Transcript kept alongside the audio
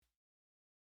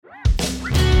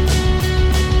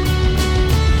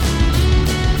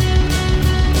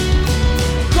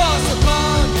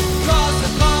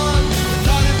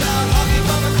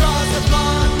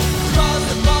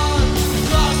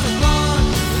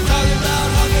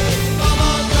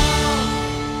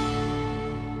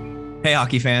Hey,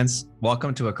 hockey fans.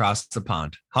 Welcome to Across the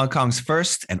Pond, Hong Kong's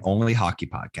first and only hockey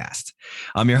podcast.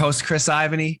 I'm your host, Chris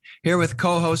Ivany, here with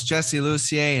co-host Jesse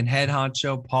Lucier and head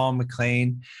honcho Paul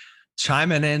McLean,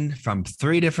 chiming in from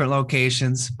 3 different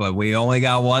locations, but we only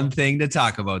got one thing to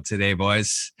talk about today,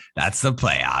 boys. That's the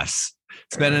playoffs.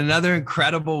 It's been another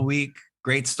incredible week.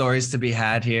 Great stories to be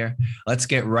had here. Let's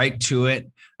get right to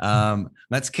it.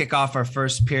 Let's kick off our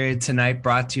first period tonight,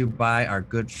 brought to you by our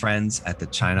good friends at the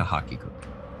China Hockey Group.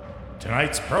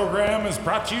 Tonight's program is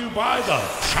brought to you by the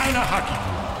China Hockey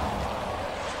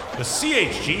Group. The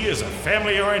CHG is a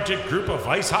family-oriented group of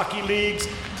ice hockey leagues,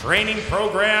 training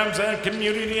programs, and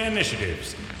community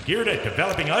initiatives geared at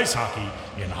developing ice hockey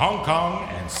in Hong Kong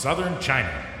and southern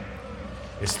China.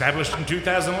 Established in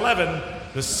 2011,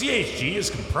 the CHG is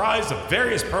comprised of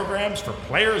various programs for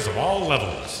players of all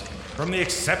levels, from the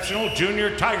exceptional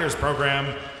Junior Tigers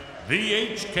program, the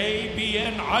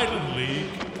HKBN Island League,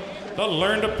 the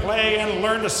Learn to Play and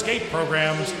Learn to Skate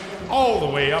programs, all the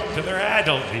way up to their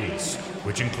adult leagues,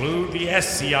 which include the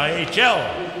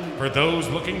SCIHL for those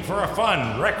looking for a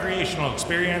fun recreational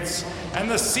experience, and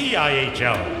the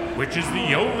CIHL, which is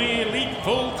the only elite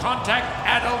full contact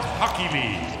adult hockey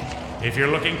league. If you're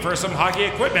looking for some hockey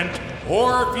equipment,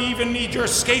 or if you even need your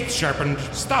skates sharpened,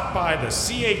 stop by the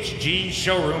CHG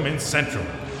showroom in Central,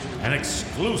 an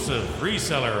exclusive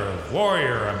reseller of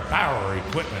Warrior and Power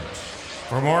equipment.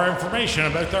 For more information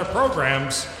about their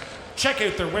programs, check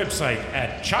out their website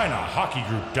at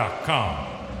ChinaHockeyGroup.com.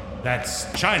 That's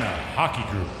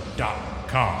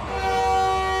ChinaHockeyGroup.com.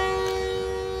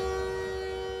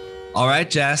 All right,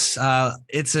 Jess.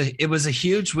 It was a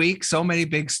huge week. So many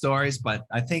big stories, but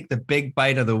I think the big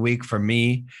bite of the week for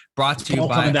me, brought to you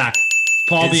by coming back.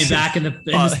 Paul being back in the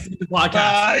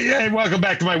podcast. Yeah, welcome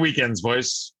back to my weekends,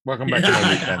 boys. Welcome back to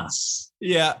my weekends.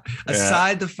 Yeah.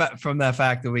 Aside from the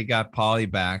fact that we got Paulie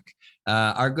back,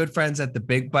 our good friends at the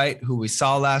Big Bite, who we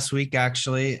saw last week,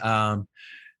 actually,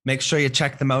 make sure you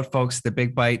check them out, folks. The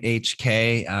Big Bite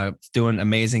HK, doing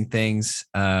amazing things.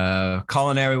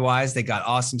 Culinary wise, they got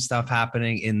awesome stuff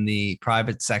happening in the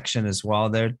private section as well.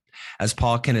 There, as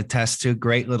Paul can attest to,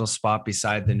 great little spot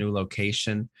beside the new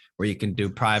location where you can do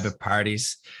private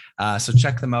parties. So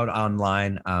check them out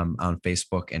online on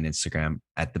Facebook and Instagram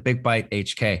at the Big Bite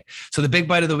HK. So the big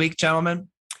bite of the week, gentlemen,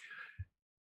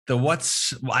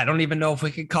 I don't even know if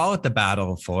we could call it the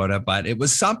Battle of Florida, but it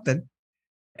was something,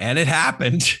 and it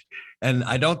happened. And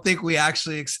I don't think we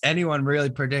actually, anyone really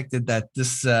predicted that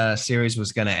this series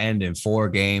was going to end in 4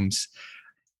 games.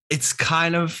 It's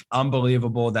kind of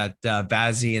unbelievable that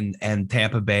Vazzy and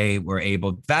Tampa Bay were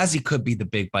able. Vazzy could be the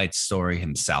Big Bite story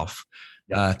himself.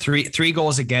 Three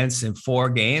goals against in 4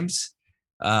 games.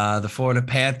 The Florida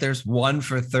Panthers 1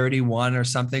 for 31 or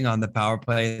something on the power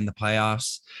play in the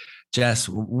playoffs. Jess,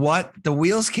 the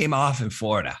wheels came off in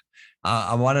Florida.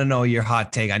 I want to know your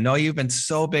hot take. I know you've been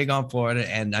so big on Florida,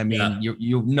 and I mean,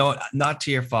 you know, not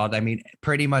to your fault. I mean,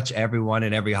 pretty much everyone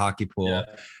in every hockey pool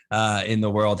in the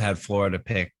world had Florida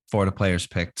players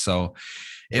picked. So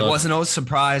it wasn't no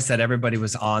surprise that everybody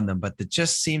was on them, but it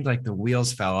just seemed like the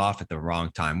wheels fell off at the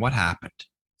wrong time. What happened?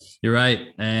 You're right.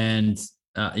 And,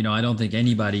 I don't think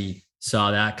anybody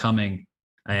saw that coming.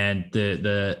 And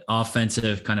the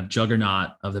offensive kind of juggernaut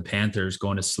of the Panthers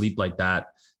going to sleep like that.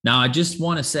 Now, I just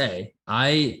want to say,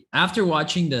 after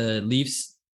watching the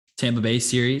Leafs Tampa Bay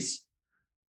series,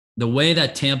 the way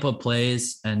that Tampa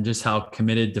plays and just how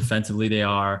committed defensively they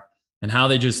are and how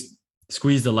they just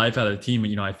squeeze the life out of the team.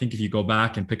 I think if you go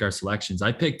back and pick our selections,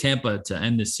 I picked Tampa to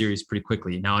end this series pretty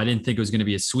quickly. Now, I didn't think it was going to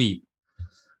be a sweep,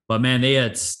 but man, they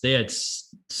had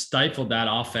stifled that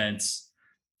offense.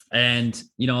 And,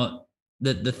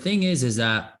 the thing is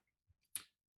that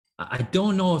I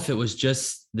don't know if it was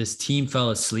just this team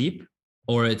fell asleep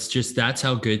or it's just that's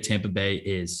how good Tampa Bay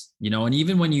is, and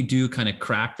even when you do kind of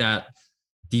crack that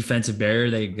defensive barrier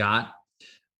they got.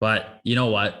 But you know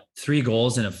what? 3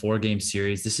 goals in a 4-game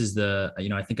series. This is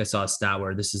I think I saw a stat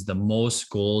where this is the most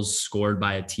goals scored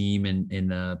by a team in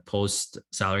the post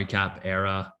salary cap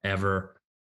era ever.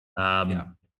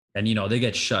 And they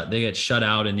get shut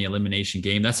out in the elimination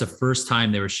game. That's the first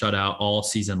time they were shut out all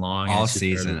season long. All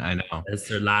season, I know. It's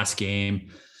their last game.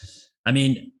 I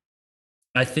mean,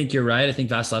 I think you're right. I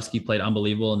think Vasilevsky played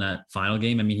unbelievable in that final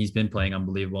game. I mean, he's been playing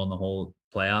unbelievable in the whole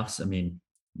playoffs. I mean,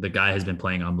 the guy has been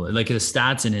playing unbelievable. Like, his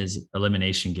stats in his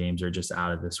elimination games are just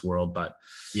out of this world. But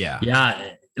yeah.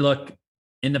 Look,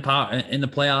 in the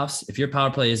playoffs, if your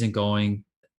power play isn't going,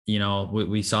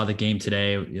 we saw the game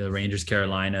today, the Rangers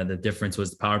Carolina. The difference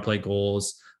was the power play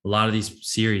goals. A lot of these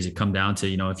series it come down to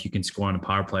if you can score on a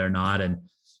power play or not. And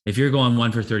if you're going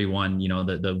 1 for 31,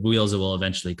 the wheels will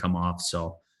eventually come off.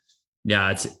 So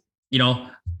yeah,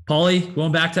 Paulie,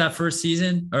 going back to that first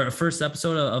season or first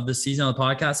episode of the season of the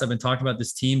podcast, I've been talking about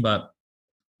this team, but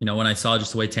when I saw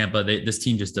just the way Tampa, this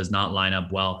team just does not line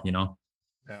up well.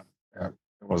 Yeah, it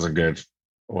wasn't good. It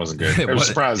wasn't good. It was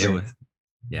surprising.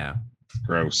 Yeah,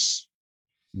 gross.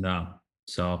 No,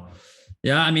 so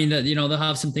yeah, I mean, they'll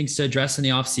have some things to address in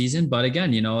the off season, but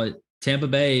again, Tampa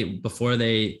Bay, before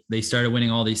they started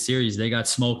winning all these series, they got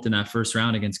smoked in that first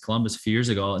round against Columbus a few years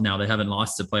ago. Now they haven't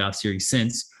lost a playoff series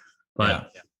since,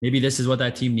 but maybe this is what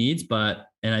that team needs.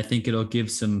 And I think it'll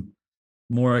give some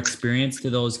more experience to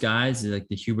those guys, like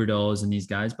the Huberdeaus and these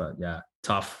guys. But yeah,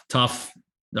 tough.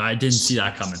 I didn't see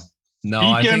that coming.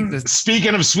 No,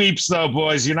 speaking of sweeps, though,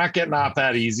 boys, you're not getting off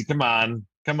that easy. Come on.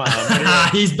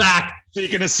 He's back.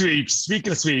 Speaking of sweeps,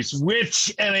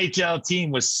 which NHL team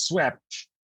was swept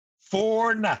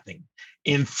 4-0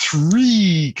 in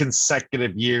 3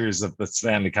 consecutive years of the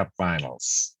Stanley Cup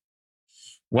Finals?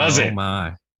 Was it? Oh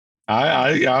my!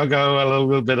 I'll go a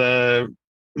little bit of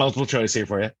multiple choice here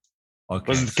for you. Okay.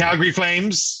 Was it the Calgary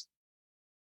Flames?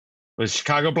 Was it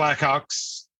Chicago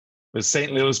Blackhawks? Was it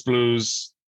St. Louis Blues?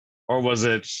 Or was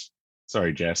it,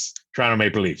 sorry, Jess, Toronto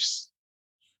Maple Leafs?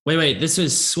 Wait. This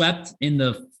was swept in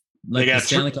the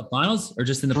Stanley Cup Finals or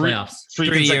just in the playoffs? 3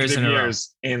 consecutive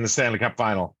years in the Stanley Cup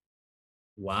Final.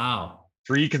 Wow.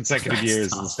 3 consecutive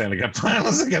years in the Stanley Cup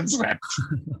Finals against swept.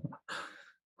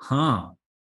 Huh.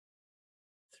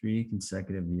 3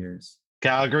 consecutive years.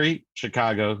 Calgary,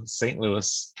 Chicago, St.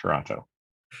 Louis, Toronto.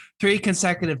 3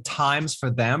 consecutive times for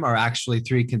them, or actually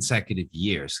 3 consecutive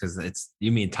years? Because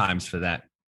you mean times for that.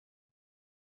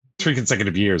 3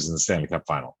 consecutive years in the Stanley Cup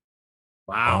Final.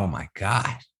 Wow. Oh my God.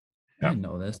 I didn't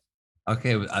know this.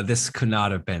 Okay. This could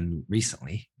not have been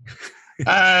recently.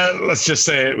 Let's just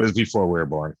say it was before we were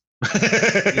born.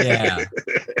 Yeah.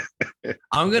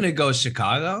 I'm going to go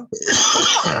Chicago.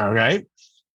 All right.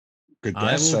 Good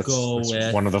guess. I will go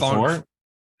with one of the 4.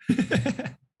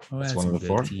 That's one of the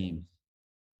 4 teams.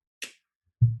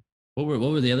 What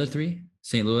were the other 3?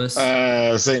 St. Louis?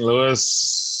 St.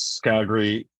 Louis,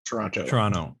 Calgary,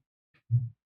 Toronto.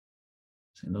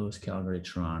 St. Louis, Calgary,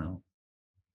 Toronto.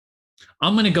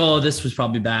 I'm going to go. This was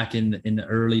probably back in the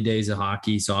early days of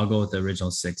hockey, so I'll go with the original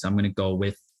 6. I'm going to go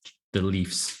with the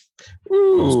Leafs.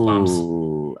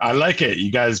 Ooh, I like it.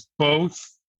 You guys both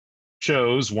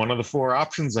chose one of the 4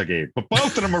 options I gave, but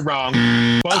both of them are wrong.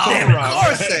 Both of them are wrong. Of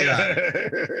course they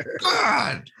are.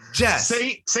 God, Jess.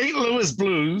 St. Louis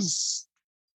Blues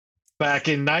back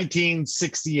in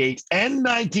 1968 and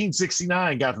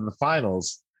 1969 got to the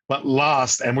finals, but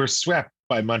lost and were swept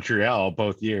by Montreal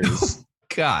both years.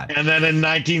 God. And then in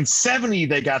 1970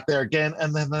 they got there again,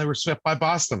 and then they were swept by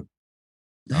Boston.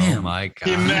 Damn. Oh my God.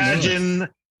 Imagine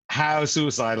how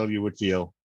suicidal you would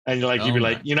feel. And you'd be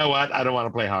like, you know what? I don't want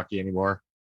to play hockey anymore.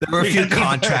 There were a few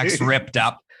contracts ripped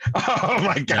up. Oh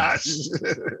my gosh.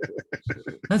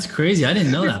 That's crazy. I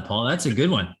didn't know that, Paul. That's a good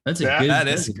one. That's a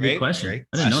good question. Great.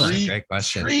 I didn't know that. Great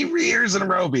question. 3 years in a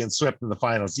row being swept in the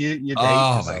finals. You'd hate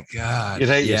yourself. My God. You'd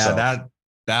hate yourself.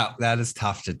 That is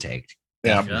tough to take.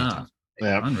 Yeah.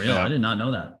 Unreal. Yeah. I did not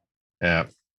know that. Yeah.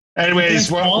 Anyways,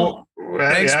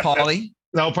 thanks, Paulie.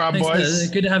 No problem, boys.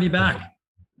 Good to have you back.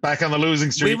 Back on the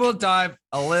losing streak. We will dive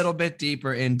a little bit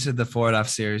deeper into the Florida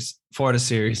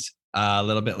series a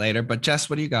little bit later. But Jess,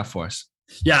 what do you got for us?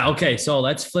 Yeah. Okay. So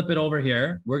let's flip it over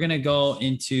here. We're going to go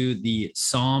into the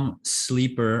Psalm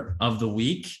Sleeper of the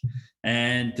week.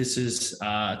 And this is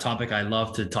a topic I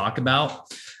love to talk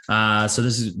about. So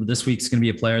this week's going to be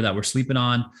a player that we're sleeping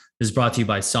on. This is brought to you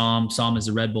by Psalm. Psalm is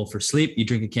a Red Bull for sleep. You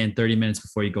drink a can 30 minutes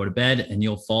before you go to bed, and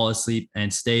you'll fall asleep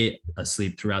and stay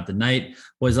asleep throughout the night.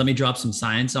 Boys, let me drop some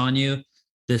science on you.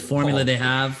 The formula they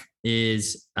have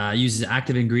is uses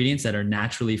active ingredients that are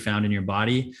naturally found in your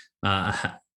body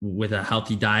with a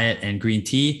healthy diet and green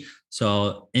tea.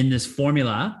 So in this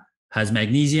formula has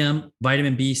magnesium,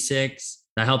 vitamin B6,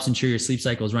 that helps ensure your sleep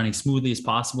cycle is running smoothly as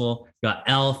possible. You got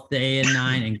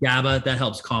L-theanine and GABA that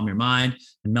helps calm your mind,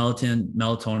 and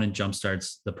melatonin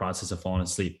jumpstarts the process of falling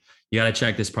asleep. You got to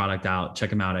check this product out.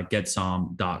 Check them out at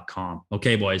getsom.com.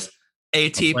 Okay, boys.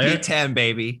 ATP 10,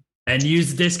 baby. And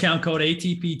use the discount code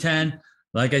ATP10.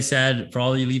 Like I said, for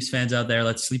all you Leafs fans out there,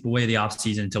 let's sleep away the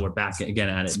offseason until we're back again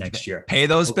at it next year. Pay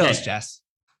those bills, Jess.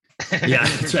 Yeah,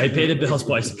 that's right. Pay the bills,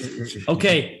 boys.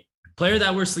 Okay, player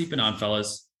that we're sleeping on,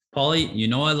 fellas. Paulie, you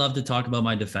know I love to talk about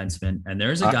my defenseman, and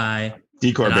there's a guy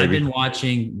that I've been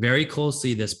watching very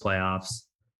closely this playoffs,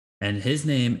 and his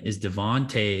name is Devon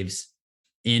Toews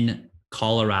in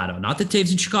Colorado. Not the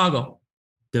Taves in Chicago,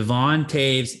 Devon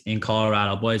Toews in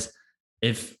Colorado. Boys,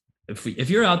 if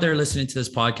you're out there listening to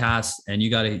this podcast and you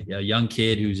got a young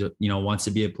kid who's wants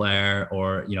to be a player,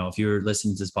 or if you're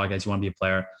listening to this podcast, you want to be a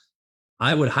player,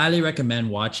 I would highly recommend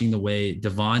watching the way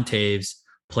Devon Toews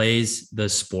plays the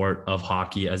sport of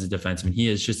hockey as a defenseman. He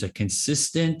is just a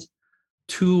consistent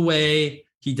two-way.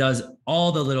 He does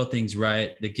all the little things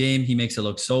right. The game, he makes it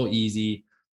look so easy.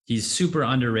 He's super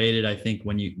underrated, I think,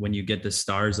 when you get the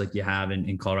stars like you have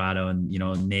in Colorado and, you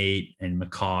know, Nate and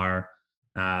Makar.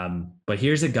 But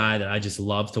here's a guy that I just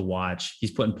love to watch.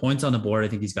 He's putting points on the board. I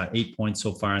think he's got 8 points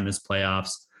so far in this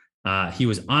playoffs. He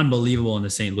was unbelievable in the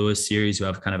St. Louis series, who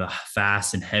have kind of a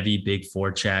fast and heavy big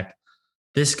forecheck.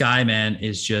 This guy, man,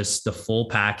 is just the full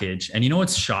package. And you know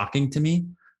what's shocking to me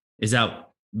is that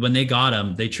when they got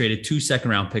him, they traded 2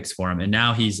 second-round picks for him, and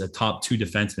now he's a top 2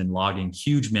 defenseman logging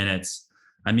huge minutes.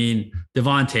 I mean,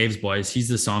 Devon Toews, boys, he's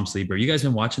the Psalm sleeper. You guys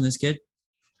been watching this kid?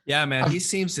 Yeah, man, he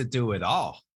seems to do it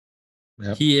all.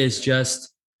 Yep. He is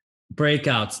just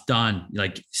breakouts done,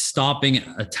 like stopping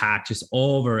attack just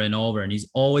over and over, and he's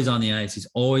always on the ice. He's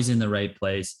always in the right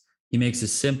place. He makes a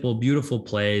simple, beautiful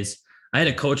plays. I had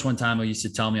a coach one time who used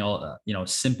to tell me all,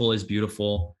 simple is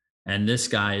beautiful. And this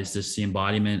guy is just the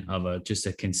embodiment of just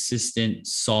a consistent,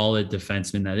 solid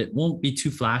defenseman that it won't be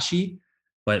too flashy,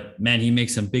 but man, he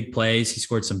makes some big plays. He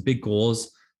scored some big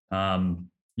goals.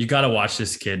 You got to watch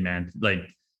this kid, man. Like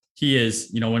he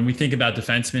is, when we think about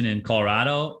defensemen in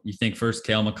Colorado, you think first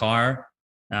Cale Makar,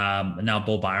 and now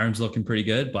Bo Byram's looking pretty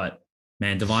good, but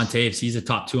man, Devon Toews, he's a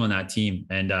top 2 on that team.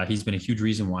 And he's been a huge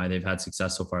reason why they've had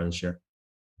success so far this year.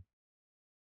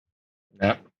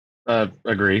 Yep.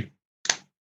 Agree.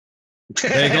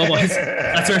 There you go, boys.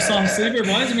 That's our song sleeper,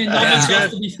 boys. I mean, not much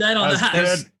else to be said on that.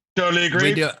 Good. Totally agree.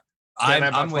 We do.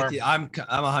 I'm with you. I'm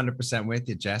 100% with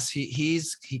you, Jess.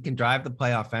 He can drive the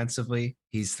play offensively.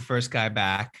 He's the first guy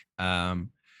back.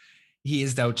 He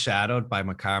is outshadowed by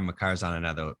Makar. Makar's on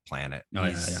another planet. Yeah.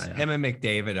 Him and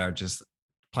McDavid are just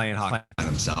playing hockey by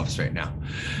themselves right now.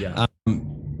 Yeah.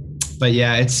 But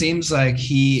yeah, it seems like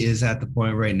he is at the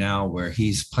point right now where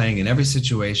he's playing in every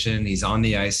situation. He's on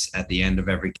the ice at the end of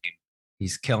every game.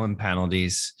 He's killing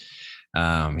penalties.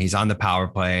 He's on the power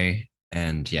play.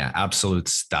 And yeah, absolute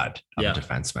stud of a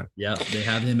defenseman. Yeah, they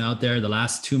have him out there the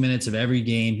last 2 minutes of every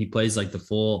game. He plays like the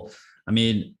full. I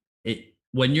mean,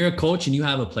 when you're a coach and you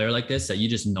have a player like this that you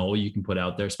just know you can put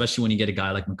out there, especially when you get a guy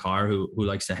like Makar who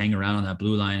likes to hang around on that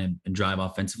blue line and drive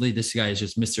offensively. This guy is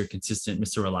just Mr. Consistent,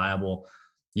 Mr. Reliable,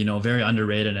 very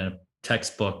underrated and a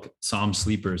textbook Psalm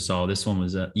sleeper. So this one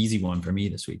was an easy one for me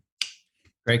this week.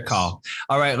 Great call.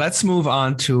 All right, let's move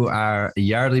on to our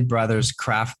Yardley Brothers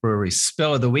Craft Brewery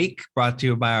Spill of the Week, brought to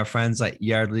you by our friends at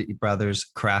Yardley Brothers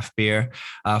Craft Beer.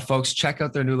 Folks, check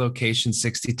out their new location,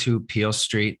 62 Peel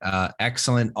Street.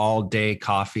 Excellent all-day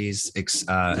coffees,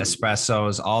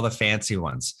 espressos, all the fancy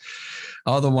ones,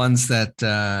 all the ones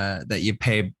that you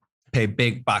pay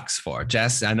big bucks for.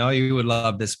 Jess, I know you would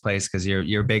love this place because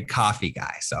you're a big coffee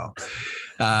guy. So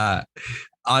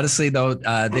honestly, though,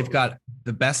 they've got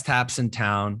the best taps in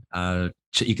town.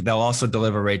 They'll also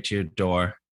deliver right to your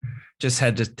door. Just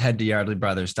head to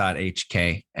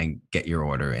yardleybrothers.hk and get your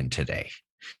order in today.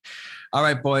 All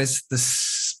right, boys, the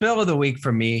spill of the week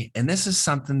for me, and this is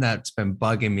something that's been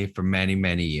bugging me for many,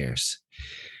 many years.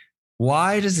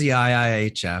 Why does the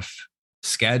IIHF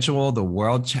schedule the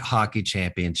World Hockey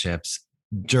Championships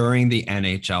during the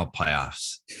NHL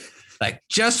playoffs? Like,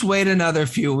 just wait another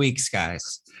few weeks,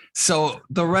 guys, so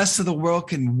the rest of the world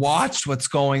can watch what's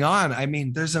going on. I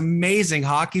mean, there's amazing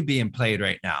hockey being played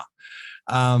right now.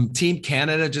 Team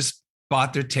Canada just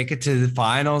bought their ticket to the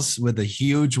finals with a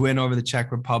huge win over the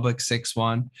Czech Republic,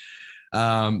 6-1.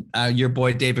 Your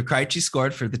boy David Krejci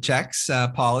scored for the Czechs,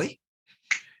 Paulie.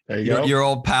 There you go. Your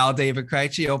old pal David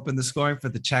Krejci opened the scoring for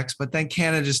the Czechs, but then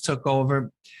Canada just took over.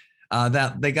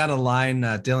 That they got a line,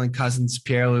 Dylan Cousins,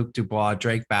 Pierre-Luc Dubois,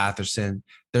 Drake Batherson.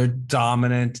 They're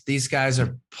dominant. These guys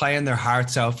are playing their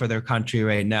hearts out for their country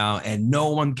right now, and no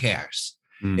one cares.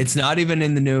 It's not even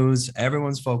in the news.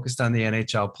 Everyone's focused on the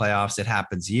NHL playoffs. It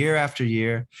happens year after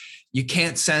year. You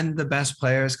can't send the best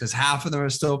players because half of them are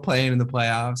still playing in the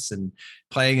playoffs and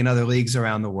playing in other leagues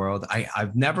around the world.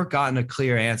 I've never gotten a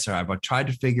clear answer. I've tried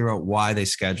to figure out why they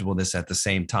schedule this at the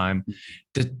same time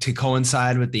to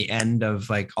coincide with the end of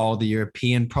like all the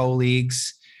European pro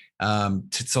leagues,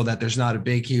 so that there's not a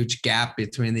big, huge gap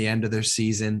between the end of their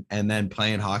season and then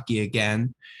playing hockey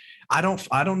again. I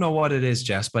don't know what it is,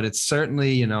 Jess, but it's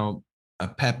certainly, a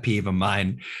pet peeve of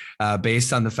mine,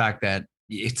 based on the fact that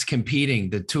it's competing.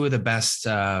 The two of the best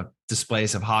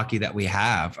displays of hockey that we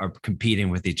have are competing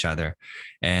with each other.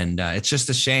 And it's just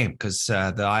a shame because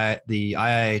the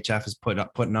IIHF is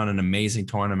putting on an amazing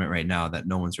tournament right now that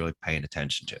no one's really paying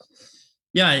attention to.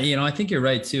 Yeah, I think you're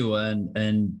right too.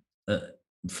 And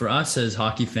for us as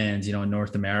hockey fans, in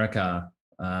North America,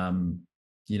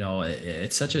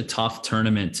 it's such a tough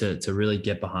tournament to really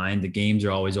get behind. The games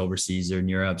are always overseas, they're in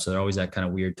Europe, so they're always at kind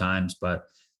of weird times. But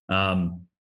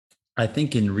I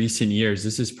think in recent years,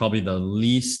 this is probably the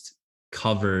least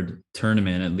covered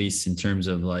tournament, at least in terms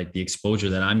of like the exposure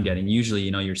that I'm getting. Usually,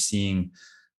 you're seeing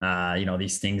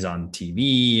these things on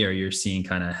TV, or you're seeing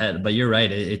kind of head, but you're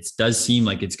right. It does seem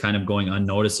like it's kind of going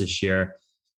unnoticed this year.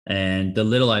 And the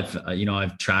little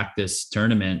I've tracked this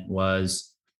tournament was,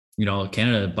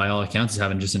 Canada, by all accounts, is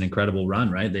having just an incredible run,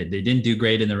 right? They didn't do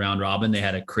great in the round robin. They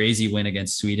had a crazy win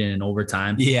against Sweden in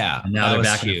overtime. Yeah. And now they're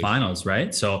back in the finals,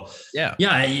 right? So yeah,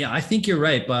 I think you're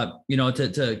right. But,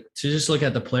 to just look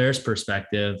at the players'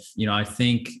 perspective, I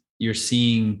think you're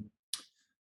seeing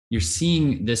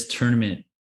this tournament,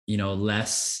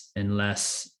 less and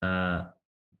less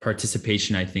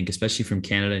participation, I think, especially from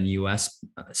Canada and US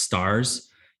stars.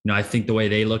 I think the way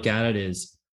they look at it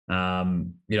is,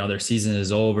 their season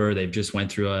is over. They've just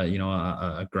went through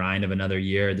a grind of another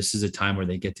year. This is a time where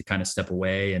they get to kind of step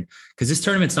away. And because this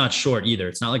tournament's not short either.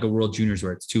 It's not like a World Juniors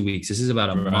where it's 2 weeks. This is about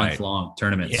a month-long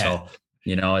tournament. Yeah.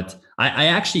 So, I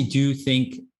actually do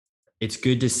think it's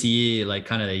good to see like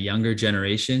kind of the younger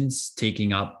generations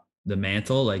taking up the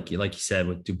mantle, like you said,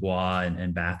 with Dubois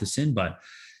and Batherson. But,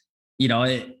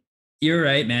 you're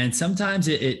right, man. Sometimes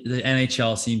the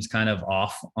NHL seems kind of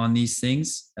off on these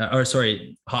things,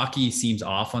 hockey seems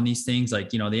off on these things. Like,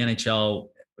 the NHL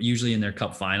usually in their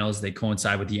cup finals, they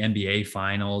coincide with the NBA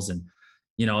finals. And,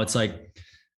 it's like,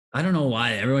 I don't know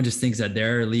why everyone just thinks that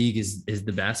their league is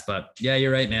the best, but yeah,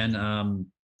 you're right, man.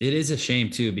 It is a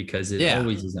shame too, because it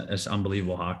always is it's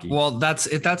unbelievable hockey. Well, that's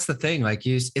the thing. Like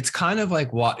it's kind of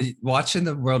like watching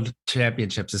the World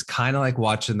Championships is kind of like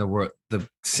watching the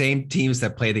same teams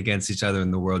that played against each other in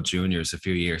the World Juniors a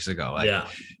few years ago. Like,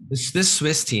 this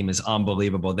Swiss team is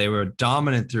unbelievable. They were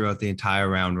dominant throughout the entire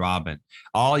round robin.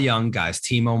 All young guys: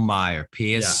 Timo Meier,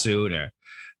 Pius Suter.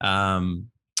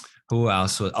 Who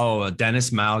else was?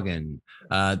 Dennis Malgin.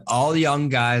 All young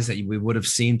guys that we would have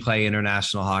seen play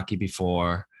international hockey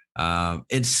before.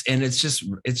 It's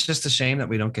just a shame that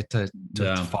we don't get to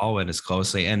follow it as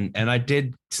closely. And I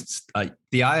did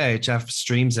the IIHF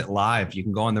streams it live. You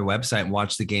can go on their website and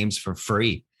watch the games for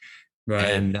free. Right.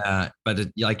 And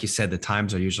like you said, the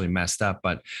times are usually messed up.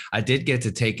 But I did get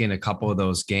to take in a couple of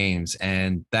those games,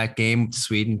 and that game,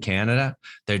 Sweden, Canada,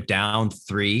 they're down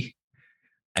 3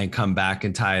 and come back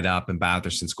and tie it up, and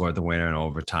Batherson scored the winner in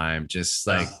overtime. Just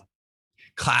like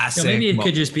classic. Maybe it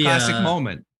could just be classic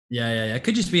moment. Yeah. It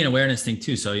could just be an awareness thing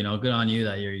too. So, good on you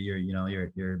that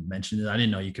you're mentioning it. I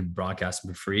didn't know you could broadcast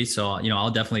them for free. So,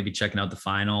 I'll definitely be checking out the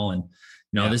final, and,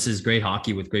 this is great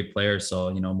hockey with great players.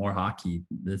 So, more hockey,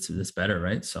 that's better.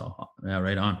 Right. So yeah,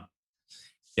 right on.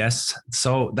 Yes.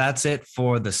 So that's it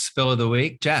for the spill of the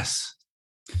week. Jess,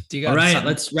 do you got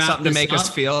let's wrap something to make us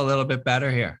feel a little bit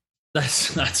better here?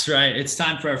 That's right. It's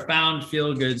time for our Found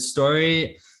Feel Good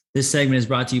story. This segment is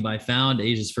brought to you by Found,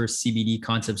 Asia's first CBD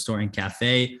concept store and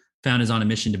cafe. Found is on a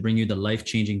mission to bring you the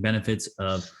life-changing benefits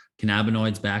of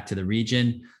cannabinoids back to the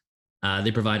region.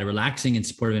 They provide a relaxing and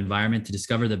supportive environment to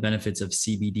discover the benefits of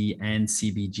CBD and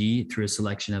CBG through a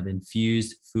selection of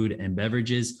infused food and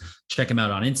beverages. Check them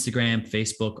out on Instagram,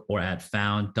 Facebook, or at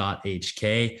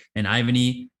found.hk. And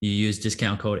Ivany, you use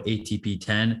discount code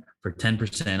ATP10 for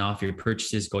 10% off your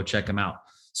purchases. Go check them out.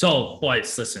 So,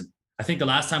 boys, listen. I think the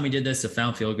last time we did this, the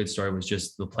Found Feel Good story was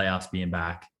just the playoffs being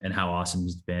back and how awesome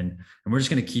it's been. And we're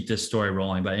just going to keep this story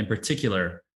rolling. But in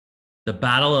particular, the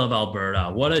Battle of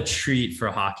Alberta. What a treat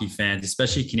for hockey fans,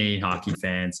 especially Canadian hockey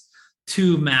fans.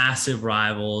 2 massive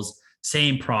rivals,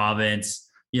 same province,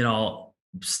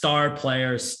 star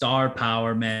players, star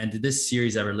power, man. Did this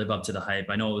series ever live up to the hype?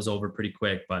 I know it was over pretty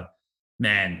quick, but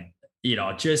man,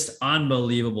 just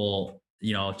unbelievable,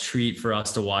 treat for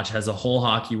us to watch. Has the whole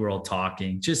hockey world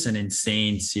talking. Just an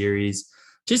insane series.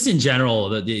 Just in general,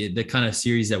 the kind of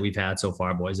series that we've had so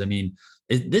far, boys. I mean,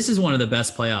 this is one of the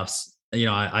best playoffs,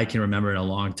 I can remember in a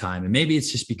long time. And maybe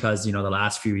it's just because, the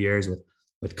last few years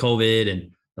with COVID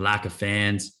and the lack of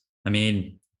fans. I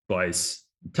mean, boys,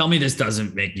 tell me this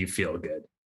doesn't make you feel good.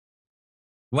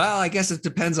 Well, I guess it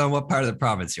depends on what part of the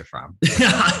province you're from.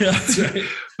 That's right.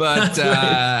 But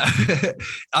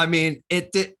I mean,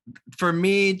 it did for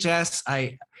me, Jess.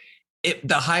 The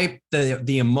hype,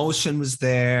 the emotion was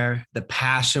there, the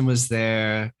passion was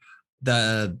there,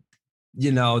 the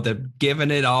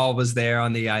giving it all was there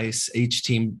on the ice. Each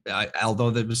team, although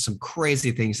there was some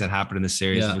crazy things that happened in the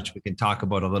series, which we can talk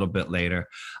about a little bit later.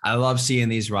 I love seeing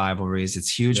these rivalries.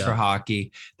 It's huge for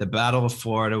hockey. The Battle of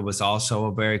Florida was also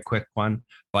a very quick one,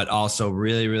 but also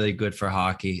really, really good for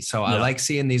hockey. So I like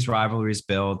seeing these rivalries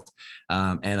build.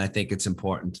 And I think it's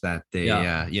important that they,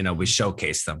 we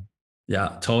showcase them.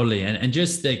 Yeah, totally. And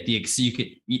just like you could,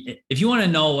 if you want to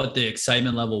know what the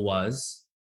excitement level was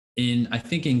I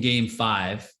think in game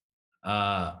 5,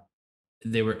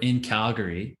 they were in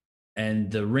Calgary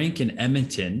and the rink in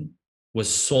Edmonton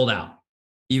was sold out,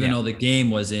 even though the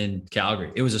game was in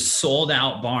Calgary. It was a sold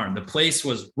out barn. The place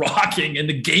was rocking and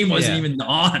the game wasn't even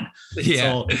on.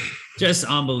 So just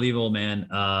unbelievable, man.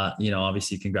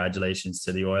 Obviously congratulations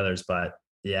to the Oilers, but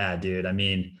yeah, dude, I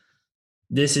mean,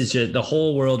 this is just the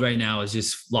whole world right now is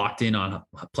just locked in on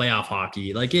playoff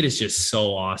hockey. Like it is just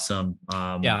so awesome.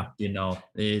 Boys,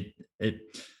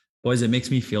 it makes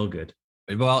me feel good.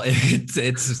 Well,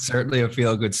 it's certainly a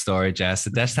feel good story, Jess.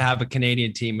 Just to have a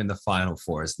Canadian team in the Final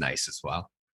Four is nice as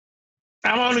well.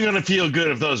 I'm only going to feel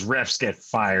good if those refs get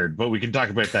fired, but we can talk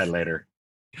about that later.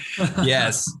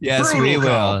 Yes, we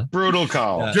will. Brutal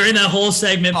call. During that whole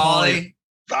segment, Paulie.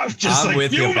 I'm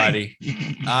with you, buddy.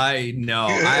 I know.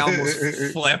 I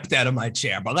almost flipped out of my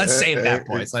chair, but let's save that,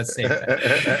 boys. Let's save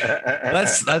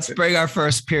that. Let's bring our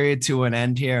first period to an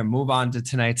end here and move on to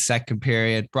tonight's second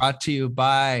period, brought to you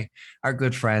by our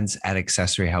good friends at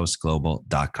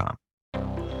AccessoryHouseGlobal.com.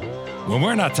 When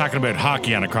we're not talking about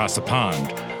hockey on Across the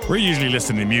Pond, we're usually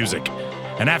listening to music.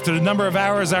 And after the number of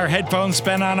hours our headphones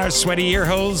spend on our sweaty ear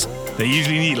holes, they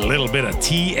usually need a little bit of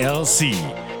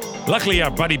TLC. Luckily, our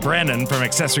buddy Brandon from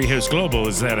Accessory House Global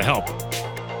is there to help.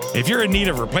 If you're in need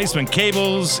of replacement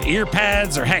cables, ear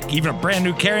pads, or heck, even a brand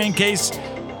new carrying case,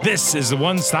 this is the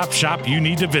one-stop shop you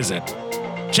need to visit.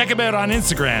 Check them out on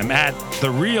Instagram at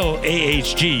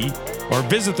TheRealAHG or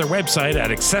visit their website at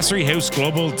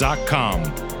AccessoryHouseGlobal.com.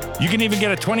 You can even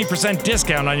get a 20%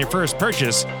 discount on your first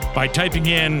purchase by typing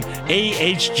in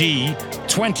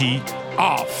AHG20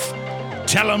 off.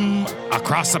 Tell them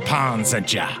Across the Pond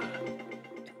sent ya.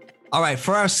 All right,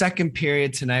 for our second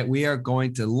period tonight, we are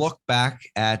going to look back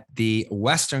at the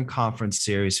Western Conference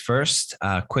Series first.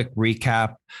 Quick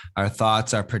recap, our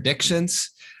thoughts, our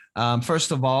predictions.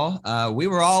 First of all, we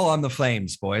were all on the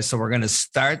Flames, boys, so we're going to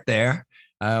start there.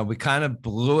 We kind of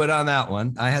blew it on that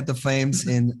one. I had the Flames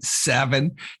in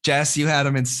 7. Jess, you had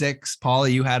them in 6.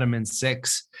 Paulie, you had them in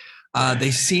 6.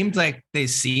 They seemed like the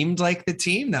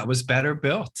team that was better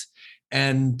built.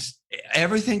 And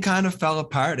everything kind of fell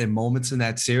apart in moments in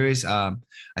that series. I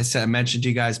mentioned to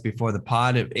you guys before the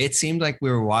pod, it seemed like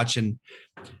we were watching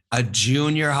a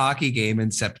junior hockey game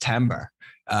in September,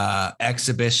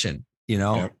 exhibition,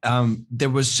 There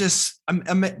was just,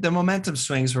 the momentum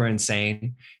swings were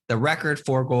insane. The record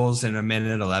 4 goals in a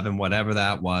minute, 11, whatever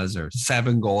that was, or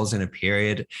 7 goals in a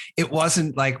period. It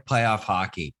wasn't like playoff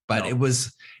hockey, but it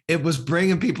was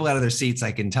bringing people out of their seats.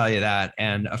 I can tell you that.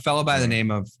 And a fellow by the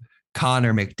name of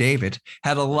Connor McDavid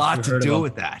had a lot to do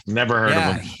with that. Never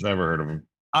heard of him.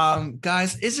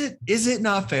 Guys, is it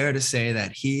not fair to say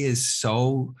that he is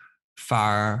so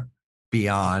far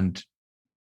beyond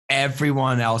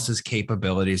everyone else's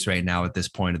capabilities right now at this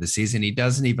point of the season? He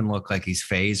doesn't even look like he's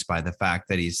fazed by the fact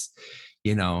that he's,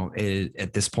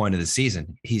 at this point of the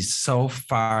season, he's so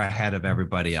far ahead of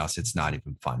everybody else. It's not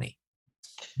even funny.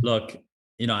 Look,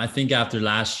 I think after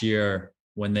last year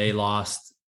when they lost,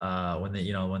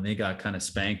 when they got kind of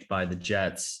spanked by the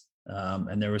Jets,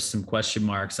 and there was some question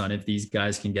marks on if these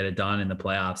guys can get it done in the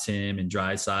playoffs, him and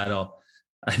Draisaitl.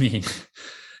 I mean,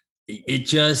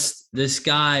 this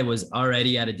guy was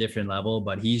already at a different level,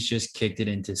 but he's just kicked it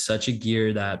into such a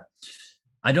gear that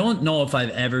I don't know if I've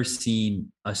ever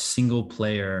seen a single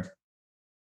player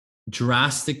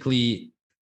drastically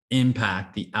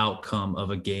impact the outcome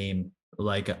of a game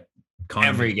like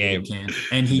every game can.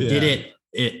 And he did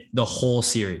it the whole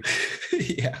series.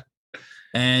 Yeah.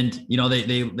 And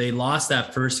they lost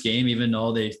that first game, even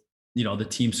though the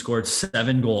team scored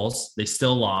 7 goals, they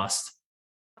still lost.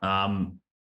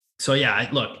 So yeah,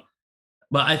 look,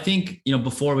 but I think,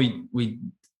 before we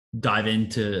dive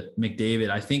into McDavid,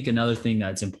 I think another thing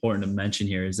that's important to mention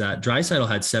here is that Draisaitl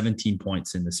had 17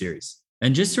 points in the series.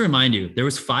 And just to remind you, there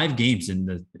was 5 games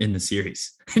in the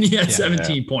series and he had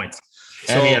 17 points.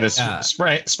 And he had a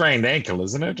sprained ankle,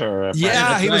 isn't it? Or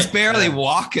he was barely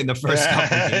walking the first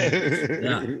couple of games.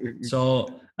 Yeah.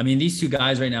 So, I mean, these two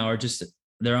guys right now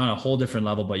they're on a whole different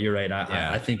level, but you're right.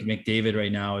 I think McDavid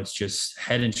right now is just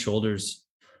head and shoulders,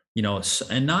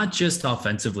 and not just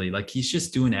offensively, like he's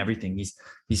just doing everything. He's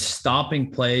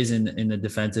stopping plays in the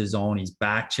defensive zone. He's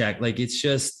back check. Like it's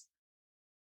just,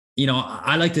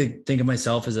 I like to think of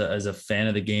myself as a fan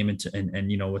of the game and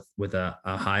with a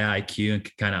high IQ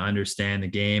and kind of understand the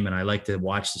game. And I like to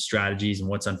watch the strategies and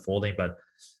what's unfolding. But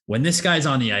when this guy's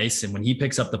on the ice and when he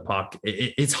picks up the puck,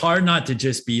 it's hard not to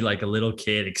just be like a little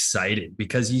kid excited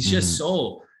because he's just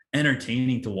so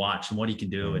entertaining to watch and what he can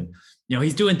do. And,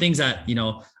 he's doing things that,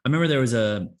 I remember there was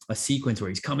a sequence where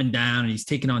he's coming down and he's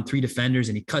taking on 3 defenders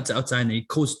and he cuts outside and he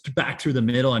goes back through the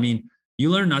middle. I mean, you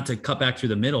learn not to cut back through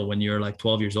the middle when you're like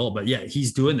 12 years old, but yeah,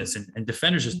 he's doing this and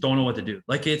defenders just don't know what to do.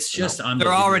 Like, it's just, they're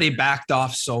already backed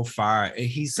off so far.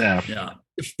 He's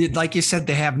like you said,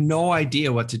 they have no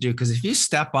idea what to do. Cause if you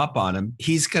step up on him,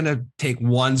 he's going to take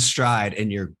one stride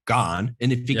and you're gone.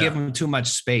 And if you give him too much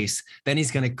space, then he's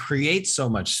going to create so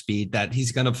much speed that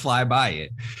he's going to fly by you.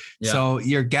 Yeah. So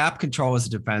your gap control as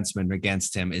a defenseman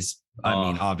against him is,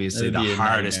 obviously the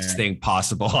hardest thing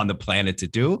possible on the planet to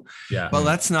do. Yeah. But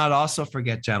let's not also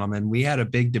forget, gentlemen, we had a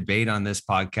big debate on this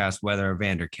podcast whether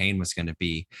Evander Kane was going to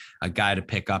be a guy to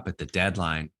pick up at the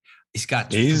deadline. He's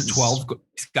got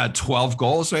 12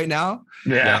 goals right now.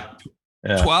 Yeah.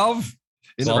 12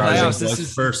 in the playoffs.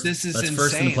 This is insane.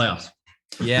 First in the playoffs.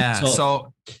 Yeah.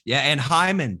 So and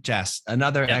Hyman, Jess,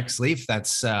 another ex-Leaf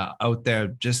that's out there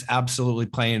just absolutely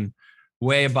playing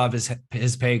way above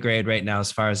his pay grade right now,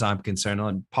 as far as I'm concerned.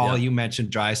 And Paul, you mentioned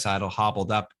Draisaitl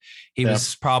hobbled up. He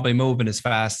was probably moving as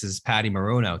fast as Patty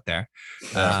Maroon out there,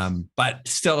 but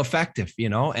still effective,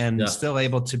 and still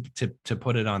able to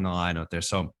put it on the line out there.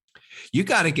 So you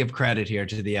got to give credit here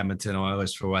to the Edmonton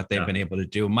Oilers for what they've been able to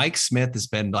do. Mike Smith has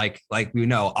been like we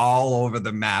know, all over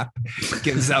the map,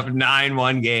 gives up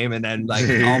 9-1 game and then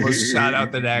almost shot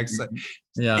out the next.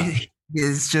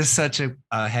 It's just such a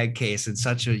head case and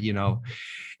such a,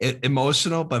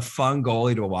 emotional but fun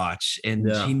goalie to watch. And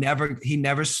he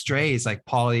never strays. Like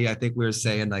Paulie, I think we were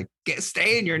saying,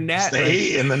 stay in your net.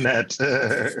 Stay in the net.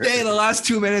 Stay in the last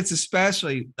 2 minutes,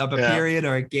 especially of a period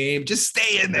or a game. Just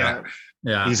stay in there.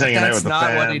 Yeah. He's hanging out with the fans.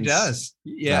 That's not what he does.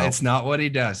 Yeah, it's not what he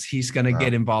does. He's going to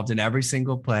get involved in every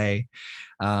single play.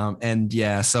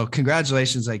 So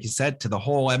congratulations, like you said, to the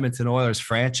whole Edmonton Oilers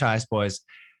franchise, boys.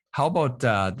 How about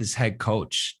this head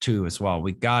coach too, as well?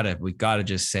 We gotta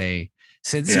just say,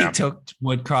 since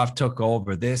Woodcroft took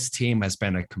over, this team has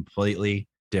been a completely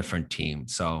different team.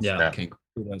 So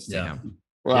kudos to him.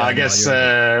 Well, I guess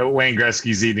Wayne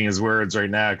Gretzky's eating his words right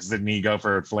now, because didn't he go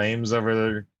for Flames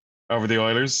over the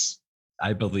Oilers?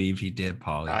 I believe he did,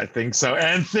 Paulie. I think so.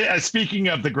 And speaking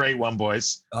of the great one,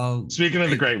 boys. Speaking of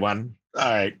the great one. All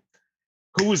right.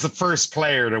 Who was the first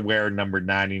player to wear number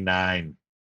 99?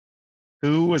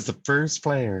 Who was the first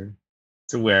player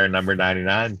to wear number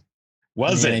 99?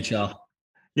 Was it NHL?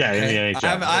 Yeah, in the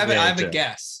NHL. I have a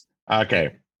guess.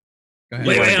 Okay.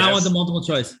 Wait, I want the multiple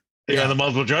choice. You want the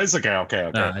multiple choice?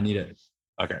 Okay. No, I need it.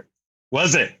 Okay.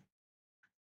 Was it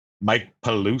Mike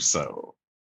Peluso?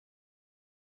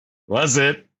 Was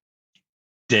it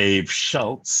Dave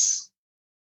Schultz?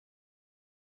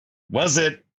 Was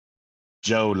it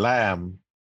Joe Lamb?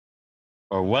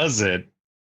 Or was it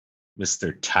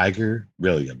Mr. Tiger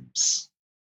Williams?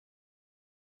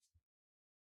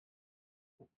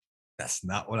 That's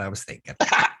not what I was thinking.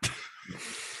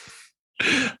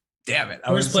 Damn it.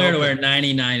 First player to wear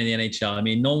 99 in the NHL. I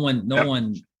mean, no one,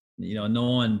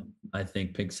 I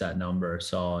think, picks that number.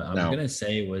 So I'm going to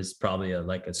say it was probably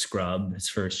a scrub his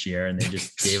first year, and they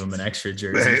just gave him an extra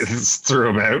jersey. They just threw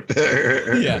him out.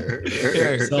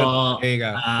 Here, so, there you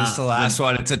go. This is the last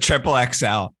one. It's a triple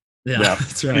XL. Yeah,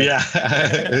 that's right. Yeah.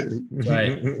 That's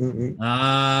right.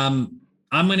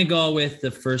 I'm going to go with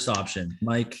the first option,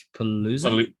 Mike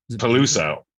Peluso.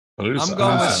 Peluso. I'm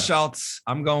going with Schultz.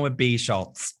 I'm going with B.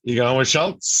 Schultz. You going with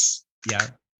Schultz? Yeah.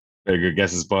 Very good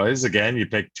guesses, boys. Again, you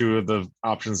picked two of the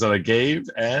options that I gave,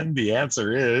 and the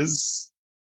answer is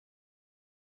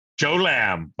Joe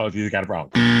Lamb. Both of you got it wrong.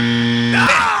 No!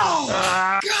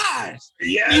 God! Yes.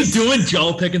 What are you doing,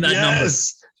 Joe, picking that number?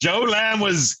 Joe Lamb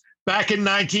was back in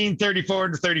 1934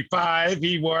 to 35.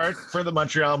 He worked for the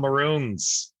Montreal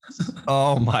Maroons.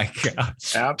 Oh, my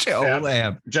gosh. Joe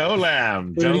Lamb.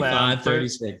 35,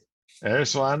 36.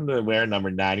 There's one to wear number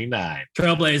 99.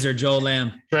 Trailblazer, Joe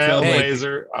Lamb.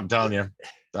 Trailblazer. I'm telling you.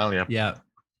 Yeah.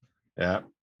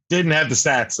 Didn't have the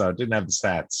stats, though.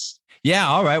 Yeah.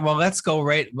 All right. Well, let's go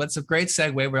What's a great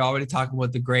segue? We're already talking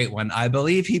about the great one. I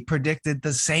believe he predicted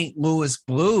the St. Louis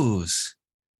Blues.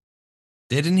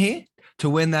 Didn't he? To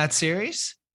win that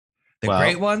series?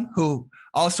 Great one, who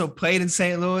also played in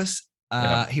St. Louis.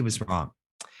 He was wrong.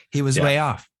 He was way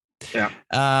off.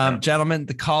 Yeah. Gentlemen,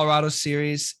 the Colorado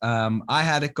series. I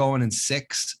had it going in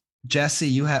 6.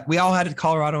 Jesse, we all had it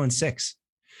Colorado in 6.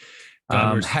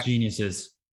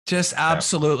 Geniuses. Just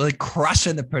absolutely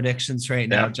crushing the predictions right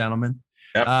now, gentlemen.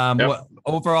 What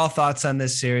overall thoughts on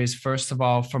this series? First of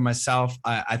all, for myself,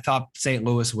 I thought St.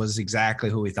 Louis was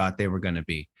exactly who we thought they were going to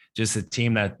be. Just a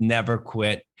team that never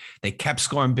quit. They kept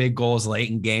scoring big goals late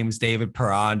in games. David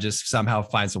Perron just somehow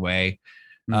finds a way.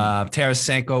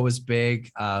 Tarasenko was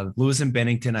big. Losing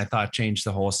Bennington, I thought, changed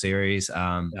the whole series.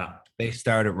 They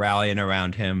started rallying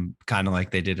around him, kind of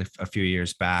like they did a few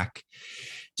years back.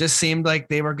 Just seemed like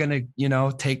they were going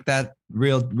to, take that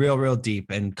real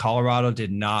deep. And Colorado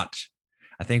did not.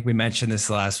 I think we mentioned this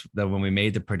when we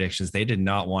made the predictions. They did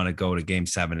not want to go to Game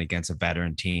 7 against a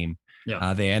veteran team.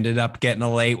 Yeah. They ended up getting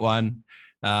a late one.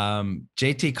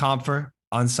 JT Compher,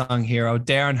 unsung hero.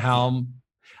 Darren Helm.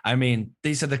 I mean,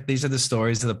 these are the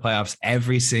stories of the playoffs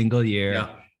every single year.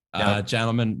 Yeah.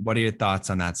 Gentlemen, what are your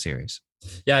thoughts on that series?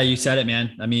 Yeah, you said it,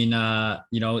 man. I mean,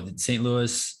 St.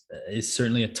 Louis is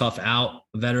certainly a tough out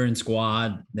veteran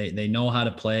squad. They know how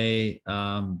to play.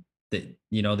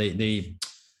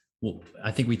 Well,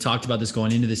 I think we talked about this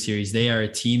going into the series. They are a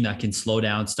team that can slow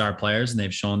down star players, and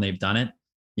they've shown they've done it.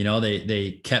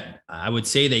 They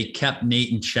kept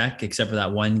Nate in check, except for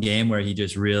that one game where he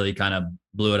just really kind of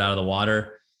blew it out of the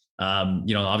water.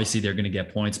 Obviously they're going to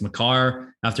get points.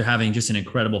 Makar, after having just an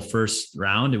incredible first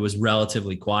round, it was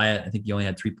relatively quiet. I think he only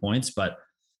had 3 points, but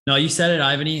no, you said it,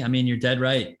 Ivany. I mean, you're dead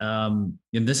right. And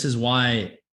this is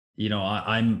why,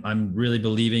 I'm really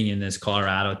believing in this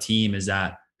Colorado team, is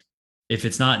that if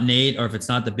it's not Nate or if it's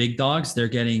not the big dogs, they're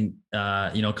getting,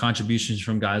 contributions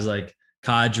from guys like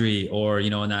Kadri, or,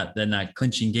 in that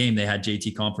clinching game, they had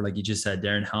JT Compher, like you just said,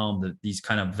 Darren Helm, these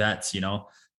kind of vets, and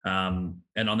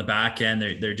on the back end,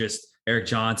 they're just, Eric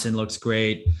Johnson looks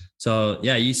great. So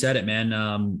yeah, you said it, man.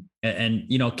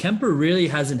 And Kemper really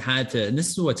hasn't had to, and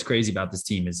this is what's crazy about this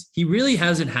team, is he really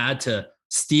hasn't had to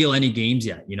steal any games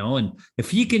yet, and if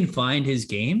he can find his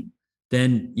game,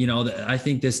 then, I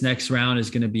think this next round is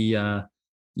going to be,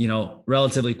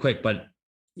 relatively quick. But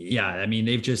yeah, I mean,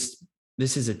 this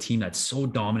is a team that's so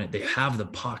dominant. They have the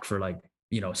puck for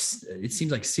it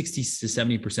seems like 60 to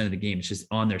 70% of the game. It's just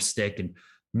on their stick and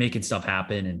making stuff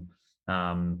happen. And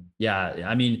I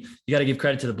mean, you got to give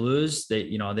credit to the Blues.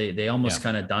 They almost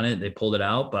kind of done it. They pulled it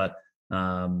out, but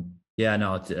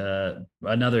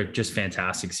another just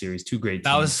fantastic series. Two great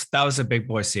teams. That was a big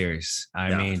boy series.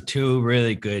 I mean, two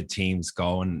really good teams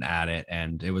going at it,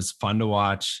 and it was fun to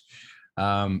watch.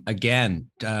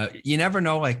 Again, you never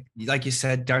know. Like you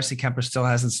said, Darcy Kemper still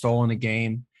hasn't stolen a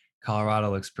game.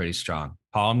 Colorado looks pretty strong.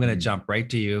 Paul, I'm going to jump right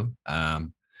to you.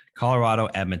 Colorado,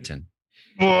 Edmonton.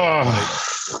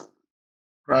 I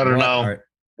don't know.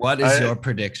 What is your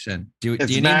prediction? Do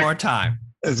you need more time?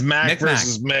 It's Mac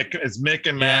versus Mick. It's Mick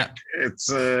and Mac. It's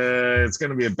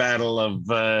going to be a battle of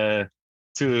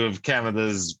two of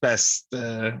Canada's best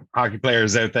hockey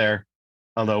players out there,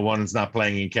 although one's not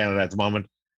playing in Canada at the moment.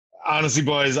 Honestly,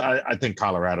 boys, I think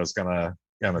Colorado's gonna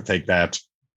take that.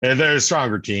 They're a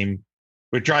stronger team,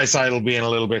 with Draisaitl being a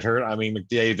little bit hurt. I mean,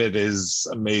 McDavid is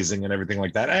amazing and everything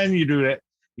like that, and you do it.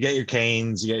 You get your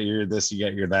Canes, you get your this, you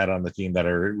get your that on the team that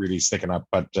are really sticking up.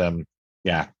 But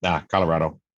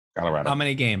Colorado. How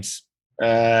many games?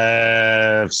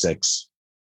 6.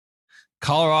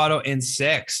 Colorado in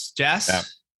 6. Jess? Yeah.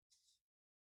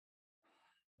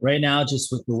 Right now,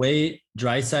 just with the way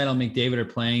Draisaitl and McDavid are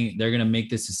playing, they're going to make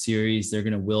this a series. They're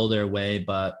going to will their way,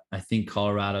 but I think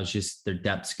Colorado's just, their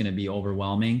depth's going to be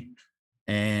overwhelming.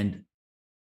 And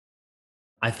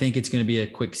I think it's going to be a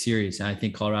quick series. And I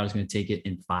think Colorado's going to take it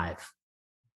in 5.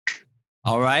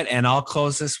 All right. And I'll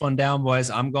close this one down,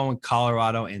 boys. I'm going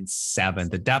Colorado in 7.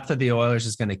 The depth of the Oilers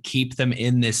is going to keep them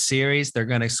in this series. They're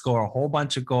going to score a whole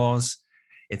bunch of goals.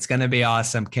 It's going to be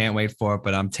awesome. Can't wait for it,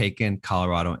 but I'm taking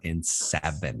Colorado in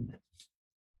 7.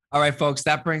 All right, folks,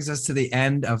 that brings us to the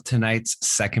end of tonight's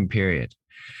second period.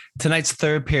 Tonight's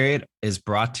third period is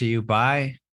brought to you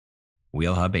by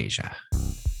Wheel Hub Asia.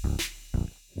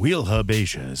 Wheel Hub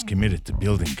Asia is committed to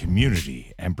building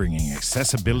community and bringing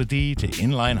accessibility to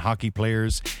inline hockey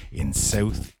players in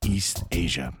Southeast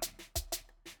Asia.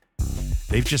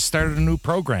 They've just started a new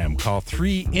program called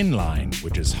 3 Inline,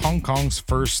 which is Hong Kong's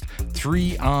first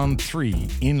 3-on-3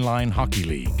 inline hockey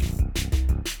league.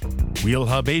 Wheel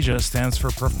Hub Asia stands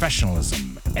for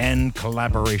professionalism and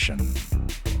collaboration.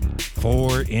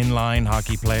 For inline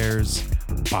hockey players,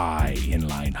 by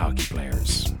inline hockey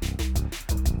players.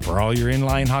 For all your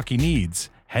inline hockey needs,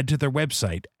 head to their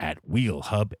website at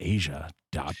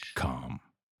wheelhubasia.com.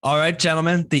 All right,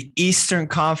 gentlemen, the Eastern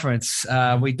Conference.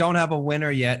 We don't have a winner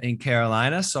yet in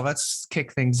Carolina, so let's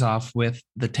kick things off with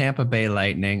the Tampa Bay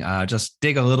Lightning. Just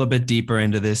dig a little bit deeper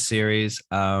into this series.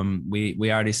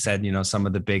 We already said, some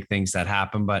of the big things that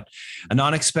happened, but an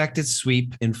unexpected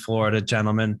sweep in Florida,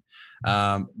 gentlemen.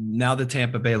 Now the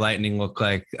Tampa Bay Lightning look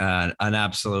like an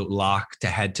absolute lock to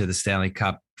head to the Stanley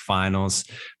Cup Finals.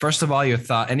 First of all,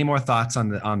 any more thoughts on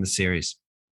the series?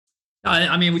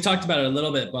 I mean, we talked about it a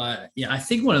little bit, but yeah, I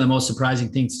think one of the most surprising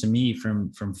things to me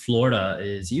from Florida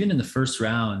is even in the first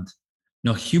round,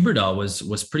 Huberdeau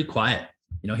was pretty quiet.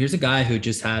 Here's a guy who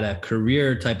just had a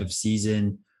career type of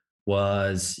season,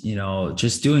 was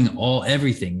just doing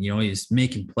everything. He's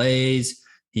making plays.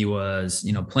 He was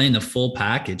playing the full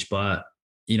package, but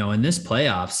in this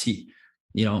playoffs,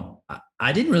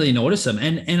 I didn't really notice him.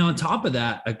 And on top of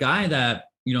that, a guy that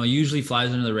usually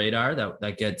flies under the radar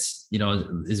that gets,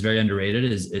 is very underrated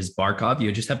is Barkov.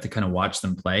 You just have to kind of watch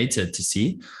them play to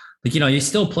see. Like, he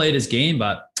still played his game,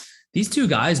 but these two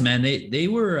guys, man, they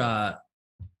were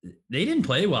they didn't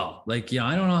play well. Like,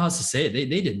 I don't know how else to say it.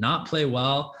 They did not play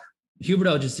well.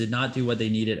 Huberdeau just did not do what they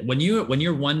needed. When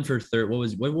you're 1 for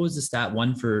 30, what was the stat?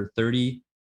 1 for 30.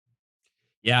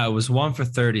 Yeah, it was 1 for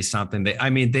 30 something.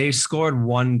 They scored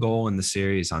 1 goal in the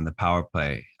series on the power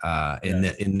play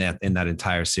in that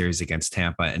entire series against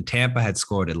Tampa, and Tampa had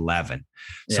scored 11.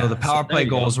 So the power play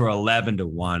goals were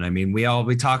 11-1. I mean,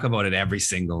 we talk about it every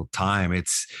single time.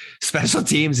 It's special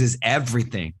teams is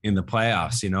everything in the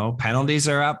playoffs. Penalties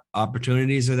are up,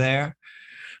 opportunities are there.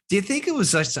 Do you think it was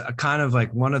such a kind of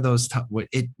like one of those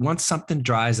once something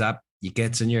dries up, it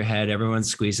gets in your head, everyone's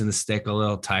squeezing the stick a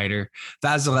little tighter.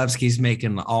 Vasilevsky's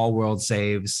making all world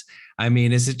saves. I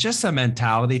mean, is it just a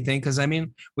mentality thing? Because,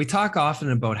 we talk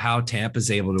often about how Tampa's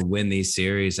able to win these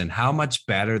series and how much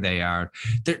better they are.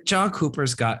 John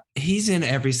Cooper's he's in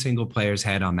every single player's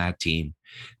head on that team.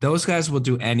 Those guys will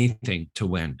do anything to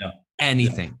win,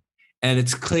 anything. Yeah. And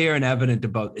it's clear and evident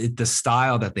about the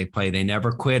style that they play. They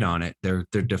never quit on it. They're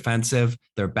defensive.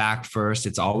 They're back first.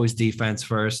 It's always defense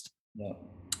first. Yeah.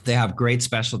 They have great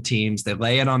special teams. They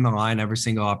lay it on the line every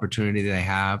single opportunity they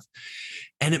have.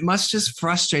 And it must just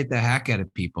frustrate the heck out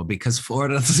of people because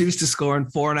Florida seems to scoring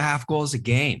 4.5 goals a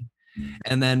game.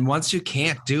 And then once you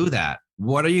can't do that,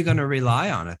 what are you going to rely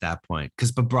on at that point?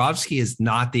 Because Bobrovsky is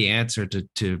not the answer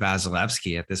to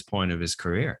Vasilevsky at this point of his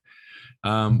career.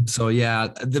 So, yeah,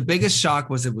 the biggest shock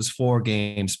was it was 4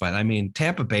 games. But,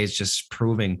 Tampa Bay is just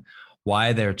proving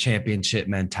why their championship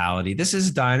mentality. This is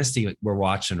a dynasty we're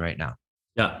watching right now.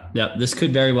 Yeah. This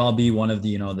could very well be one of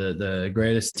the, the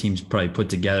greatest teams probably put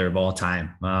together of all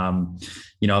time.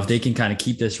 If they can kind of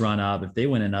keep this run up, if they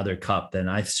win another cup, then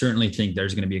I certainly think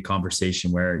there's going to be a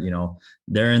conversation where,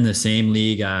 they're in the same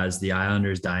league as the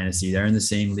Islanders dynasty. They're in the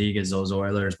same league as those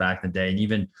Oilers back in the day. And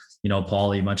even,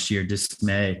 Paulie, much to your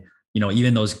dismay,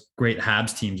 even those great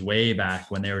Habs teams way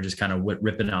back when they were just kind of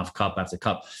ripping off cup after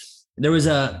cup. There was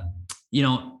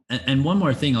and one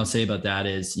more thing I'll say about that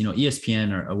is,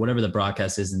 ESPN or whatever the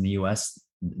broadcast is in the US,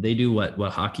 they do what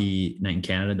Hockey Night in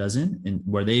Canada doesn't, and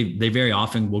where they very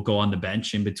often will go on the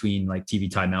bench in between like TV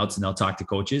timeouts and they'll talk to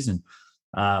coaches. And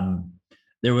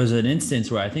there was an instance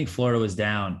where I think Florida was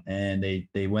down and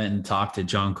they went and talked to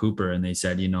John Cooper and they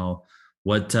said,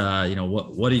 what are you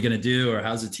going to do? Or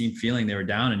how's the team feeling? They were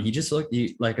down and he just looked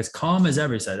like as calm as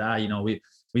ever. He said,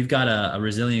 we've got a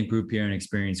resilient group here, an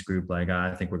experienced group. Like,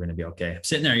 I think we're going to be okay. I'm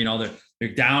sitting there,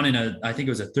 they're down in I think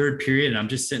it was a third period. And I'm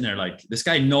just sitting there like, this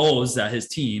guy knows that his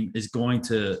team is going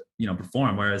to,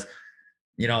 perform. Whereas,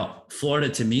 Florida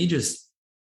to me,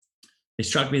 they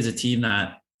struck me as a team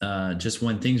that just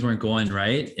when things weren't going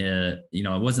right, it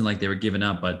wasn't like they were giving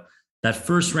up, but that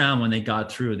first round when they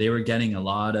got through, they were getting a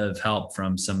lot of help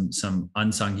from some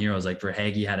unsung heroes. Like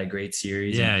Verhaeghe had a great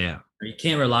series. Yeah. You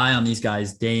can't rely on these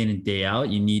guys day in and day out.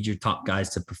 You need your top guys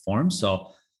to perform.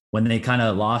 So when they kind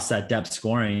of lost that depth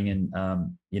scoring and,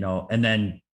 and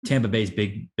then Tampa Bay's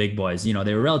big boys, they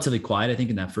were relatively quiet, I think,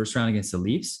 in that first round against the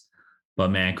Leafs. But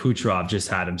man, Kucherov just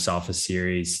had himself a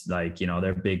series. Like,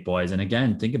 they're big boys. And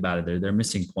again, think about it. They're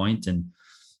missing point. And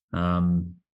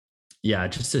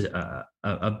just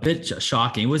a bit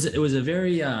shocking. It was a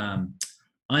very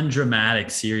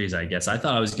undramatic series, I guess. I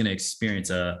thought I was going to experience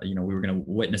we were going to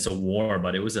witness a war,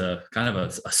 but it was a kind of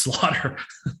a slaughter.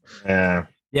 Yeah.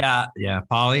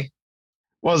 Paulie?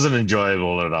 Wasn't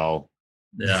enjoyable at all.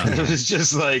 Yeah. It was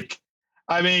just like,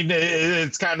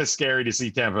 it's kind of scary to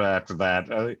see Tampa after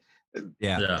that.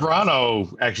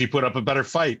 Toronto actually put up a better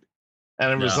fight.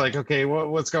 And it was like, okay,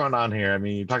 what's going on here?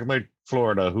 You're talking about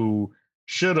Florida, who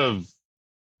should have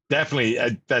definitely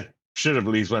that should have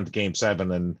at least went to game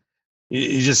 7, and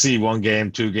you just see 1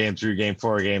 game, 2 game, 3 game,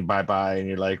 4 game, bye, and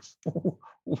you're like,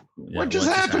 what just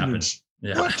happened?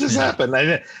 What just happened?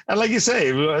 And like you say,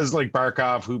 it was like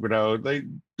Barkov, Huberdeau,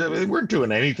 they weren't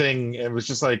doing anything. It was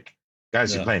just like,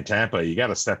 guys, you're playing Tampa, you got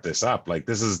to step this up. Like,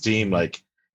 this is a team, like,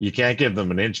 you can't give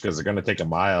them an inch because they're going to take a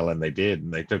mile, and they did,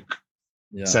 and they took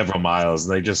several miles,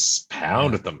 and they just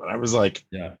pounded them. And I was like,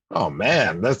 oh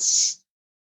man, that's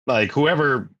like,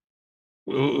 whoever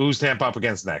Who's Tampa up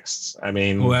against next? I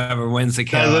mean, Whoever wins the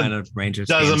Carolina Rangers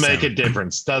doesn't game make 7. a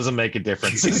difference. Doesn't make a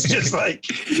difference. It's just like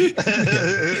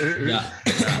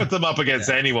put them up against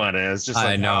anyone. And it's just like,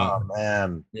 I know. oh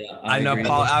man. Yeah, I know, agree.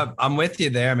 Paul. I'm with you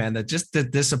there, man. That just the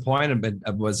disappointment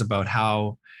was about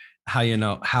how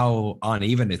how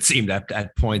uneven it seemed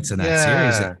at points in that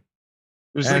series. It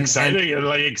was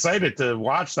excited to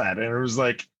watch that, and it was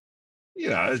like,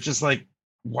 it's just like,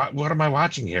 what am I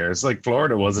watching here? It's like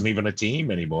Florida wasn't even a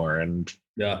team anymore, and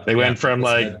they went from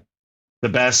like the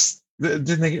best. Did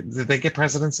they get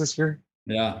presidents this year?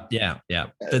 Yeah.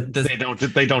 They don't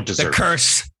deserve the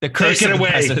curse. The curse Take it of the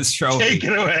away. President's Trophy. Take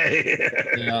it away.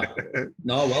 Yeah.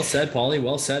 No, well said, Paulie.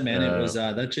 Well said, man. It was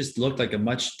that just looked like a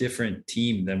much different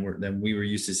team than we were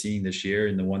used to seeing this year,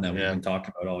 and the one that we've been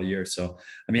talking about all year. So,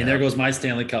 I mean, there goes my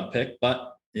Stanley Cup pick.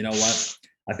 But you know what?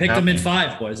 I picked them in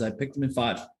 5, boys. I picked them in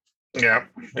 5. Yeah,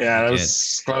 that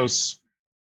was close.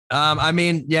 I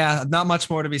mean, not much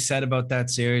more to be said about that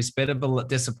series. Bit of a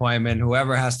disappointment.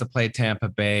 Whoever has to play Tampa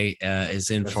Bay is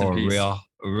in for a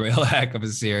real heck of a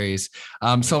series.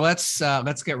 So let's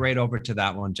get right over to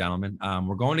that one, gentlemen.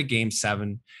 We're going to Game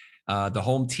 7. The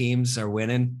home teams are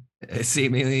winning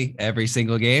seemingly every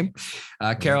single game.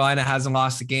 Carolina hasn't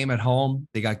lost a game at home.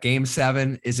 They got Game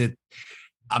 7.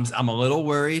 I'm a little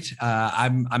worried.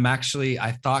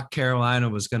 I thought Carolina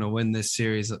was going to win this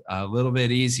series a little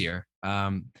bit easier.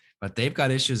 But they've got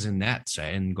issues in nets,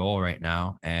 right, in goal right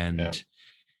now, and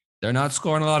they're not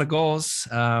scoring a lot of goals.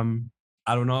 I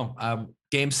don't know.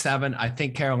 Game 7, I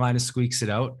think Carolina squeaks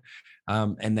it out,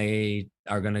 and they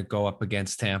are going to go up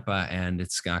against Tampa, and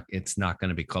it's not going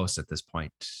to be close at this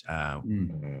point.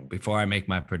 Before I make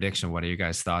my prediction, what are you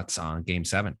guys' thoughts on Game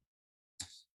 7?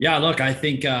 Yeah, look, I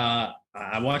think I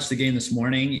watched the game this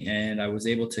morning, and I was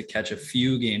able to catch a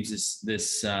few games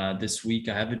this week.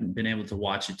 I haven't been able to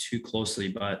watch it too closely,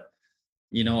 but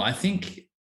I think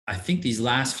these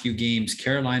last few games,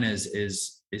 Carolina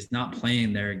is not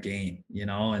playing their game,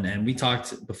 and we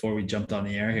talked before we jumped on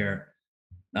the air here.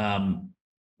 Ranta,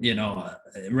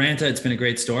 it's been a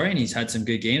great story, and he's had some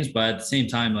good games, but at the same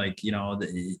time,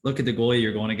 look at the goalie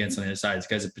you're going against on the other side. This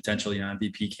guy's a potential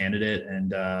MVP candidate,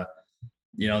 and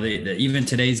even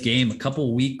today's game, a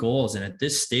couple weak goals, and at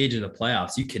this stage of the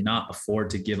playoffs, you cannot afford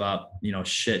to give up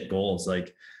shit goals.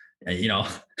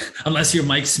 Unless you're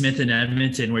Mike Smith in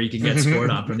Edmonton, where you can get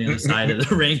scored on from the other side of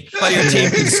the rink, but your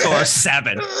team can score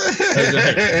 7.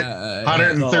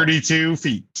 132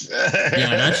 feet.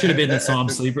 That should have been the Psalm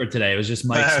sleeper today. It was just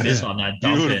Mike Smith on that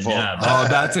dump in. Oh,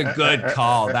 that's a good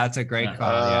call. That's a great call.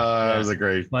 That was a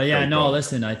great. But call.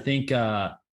 Listen, I think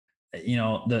the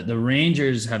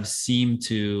Rangers have seemed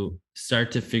to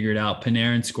start to figure it out.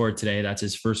 Panarin scored today. That's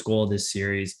his first goal of this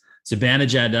series.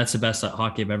 Zibanejad, that's the best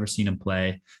hockey I've ever seen him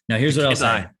play. Now, here's what I'll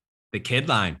say. The kid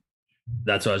line.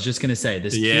 That's what I was just going to say.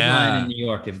 This kid line in New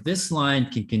York, if this line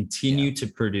can continue to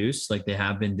produce like they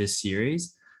have been this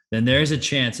series, then there's a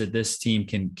chance that this team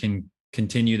can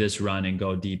continue this run and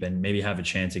go deep and maybe have a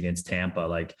chance against Tampa.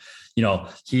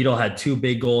 Chytil had 2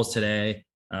 big goals today.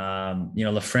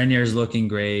 Lafreniere's looking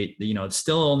great. It's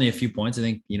still only a few points. I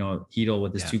think, Chytil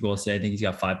with his 2 goals today, I think he's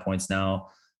got 5 points now.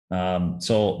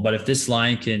 But if this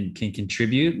line can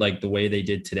contribute like the way they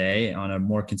did today on a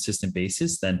more consistent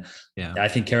basis, then I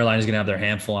think Carolina's going to have their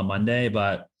handful on Monday,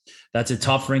 but that's a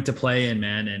tough rink to play in,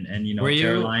 man. And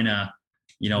Carolina,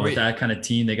 with that kind of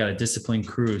team, they got a disciplined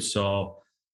crew. So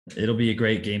it'll be a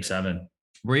great Game 7.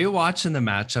 Were you watching the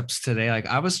matchups today? Like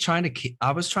I was trying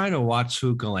to watch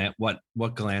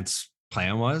what Gallant's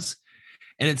plan was.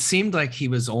 And it seemed like he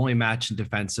was only matching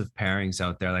defensive pairings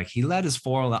out there. Like he led his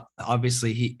 4.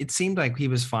 Obviously, it seemed like he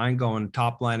was fine going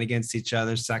top line against each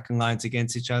other, second lines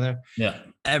against each other. Yeah.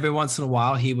 Every once in a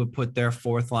while, he would put their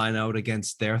 4th line out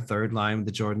against their 3rd line,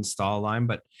 the Jordan Staal line.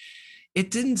 But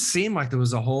it didn't seem like there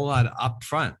was a whole lot up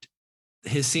front.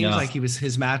 His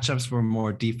matchups were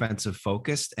more defensive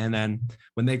focused. And then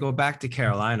when they go back to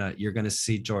Carolina, you're going to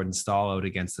see Jordan Staal out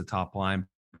against the top line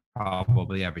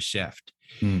probably every shift.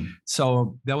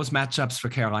 So those matchups for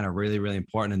Carolina are really, really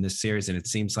important in this series. And it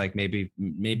seems like maybe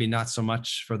not so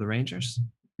much for the Rangers.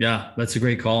 Yeah, that's a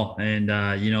great call. And,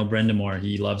 Brendamore,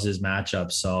 he loves his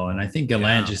matchups. So, and I think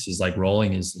Gallant just is like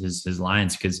rolling his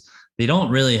lines because they don't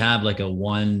really have like a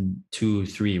 1, 2,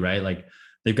 3, right? Like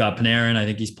they've got Panarin. I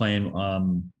think he's playing,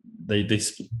 they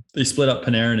split up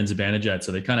Panarin and Zibanejad.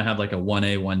 So they kind of have like a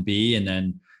 1A, 1B. And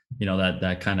then,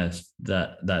 that kind of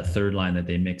that 3rd line that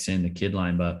they mix in, the kid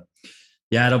line. But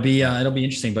yeah, it'll be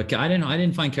interesting. But I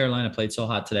didn't find Carolina played so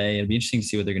hot today. It'll be interesting to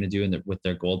see what they're going to do with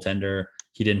their goaltender.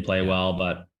 He didn't play well,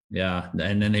 but yeah.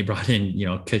 And then they brought in,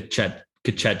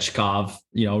 Kachechkov,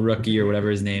 rookie or whatever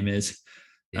his name is.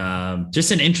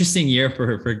 Just an interesting year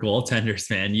for goaltenders,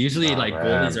 man. Usually,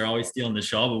 goalies are always stealing the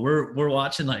show, but we're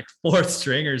watching like fourth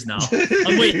stringers now.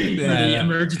 I'm waiting for the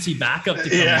emergency backup to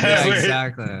come. Yeah,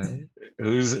 exactly.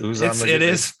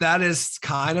 That is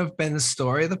kind of been the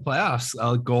story of the playoffs.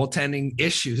 Goaltending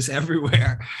issues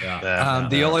everywhere.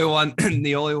 The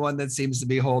only one that seems to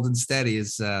be holding steady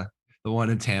is the one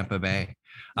in Tampa Bay.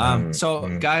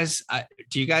 Guys,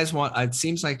 do you guys want? It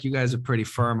seems like you guys are pretty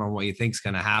firm on what you think is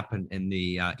going to happen in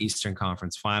the Eastern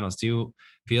Conference Finals. Do you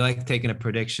feel like taking a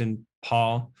prediction,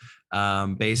 Paul?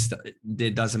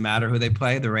 It doesn't matter who they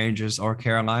play, the Rangers or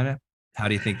Carolina. How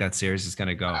do you think that series is going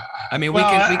to go? I mean,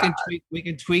 we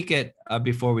can tweak it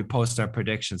before we post our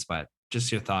predictions, but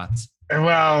just your thoughts.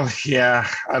 Well, yeah,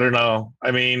 I don't know.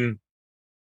 I mean,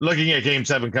 looking at Game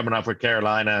 7 coming up with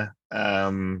Carolina,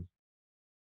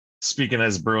 speaking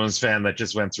as a Bruins fan that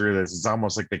just went through this, it's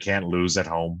almost like they can't lose at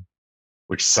home,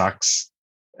 which sucks.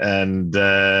 And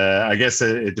I guess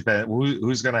it depends.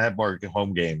 Who's going to have more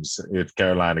home games if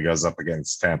Carolina goes up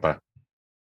against Tampa?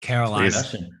 Carolina.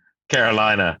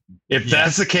 If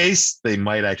that's the case, they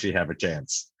might actually have a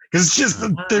chance. Because it's just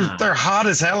they're hot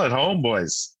as hell at home,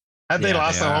 boys. Have they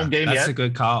lost a home game yet? That's a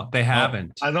good call. They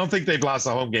haven't. I don't think they've lost a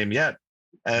home game yet.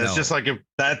 And it's just like if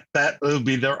that will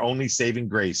be their only saving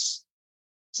grace.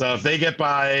 So if they get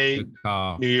by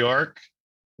New York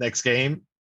next game,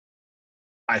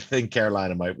 I think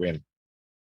Carolina might win.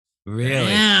 Really?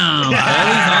 Damn.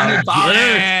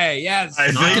 Yes.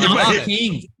 I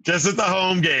think just with the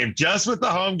home game. Just with the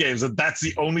home games. And that's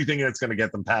the only thing that's going to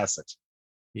get them past it.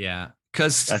 Yeah.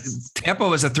 Because Tampa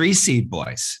was a 3 seed,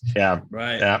 boys. Yeah.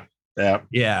 Right.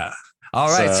 Yeah. All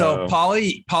right. So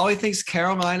Paulie thinks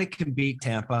Carolina can beat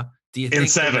Tampa. Do you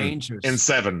think the Rangers in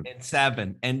seven?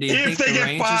 And do you think they the get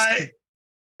Rangers by?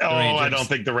 I don't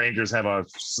think the Rangers have a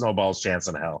snowball's chance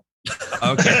in hell.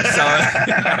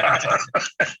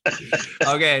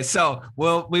 Okay, so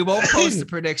we won't post the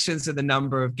predictions of the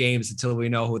number of games until we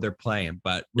know who they're playing.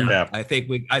 But I think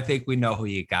we know who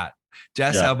you got.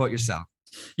 Jess, how about yourself?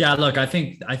 Yeah, look, I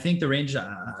think the Rangers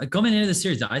coming into the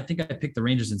series, I think I picked the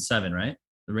Rangers in 7, right?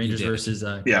 The Rangers versus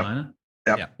Carolina.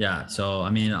 Yeah. So I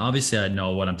mean, obviously, I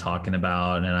know what I'm talking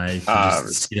about, and I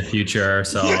just see the future.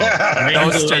 So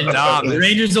the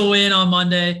Rangers will win on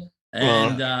Monday.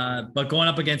 And but going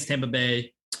up against Tampa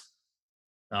Bay,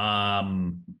 I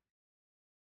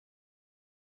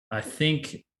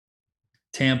think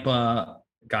Tampa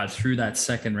got through that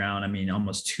second round. I mean,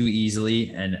 almost too easily.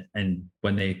 And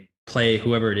when they play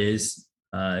whoever it is,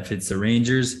 if it's the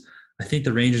Rangers, I think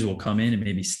the Rangers will come in and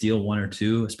maybe steal 1 or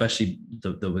 2. Especially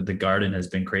the Garden has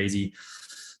been crazy.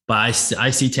 But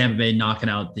I see Tampa Bay knocking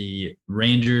out the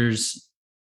Rangers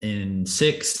in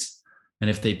 6. And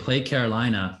if they play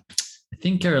Carolina, I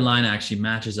think Carolina actually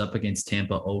matches up against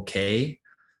Tampa okay.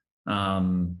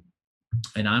 And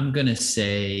I'm going to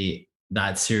say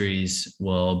that series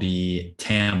will be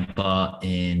Tampa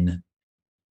in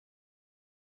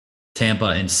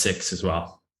 6 as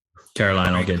well.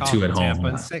 Carolina will get 2 at home. Tampa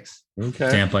in 6.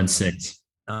 Okay. Tampa in 6.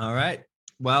 All right.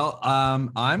 Well,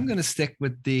 I'm going to stick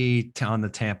with on the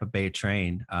Tampa Bay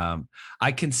train.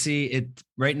 I can see it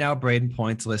right now. Braden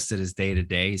Point's listed as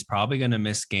day-to-day. He's probably going to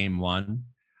miss game 1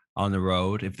 on the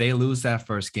road. If they lose that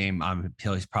first game,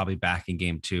 he's probably back in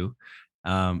game 2.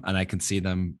 And I can see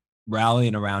them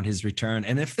rallying around his return.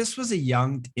 And if this was a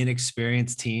young,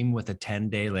 inexperienced team with a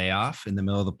 10-day layoff in the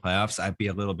middle of the playoffs, I'd be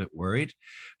a little bit worried.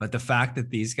 But the fact that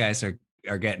these guys are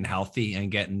getting healthy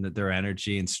and getting their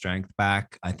energy and strength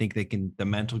back, I think the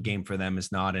mental game for them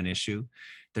is not an issue.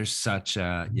 There's such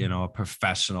a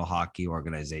professional hockey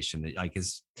organization.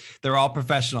 They're all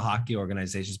professional hockey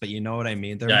organizations, but you know what I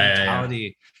mean? Their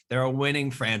mentality, they're a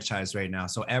winning franchise right now.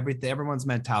 So everyone's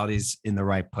mentality is in the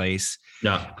right place.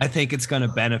 Yeah. I think it's going to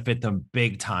benefit them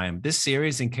big time. This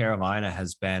series in Carolina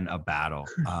has been a battle.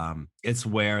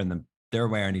 They're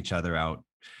wearing each other out.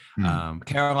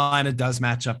 Carolina does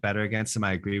match up better against them.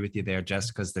 I agree with you there,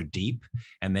 just because they're deep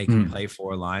and they can play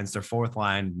 4 lines. Their 4th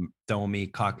line, Domi,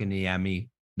 Kotkaniemi,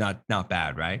 not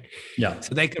bad, right? Yeah.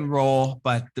 So they can roll,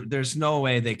 but there's no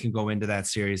way they can go into that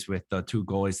series with the 2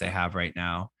 goalies they have right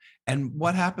now. And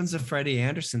what happens if Freddie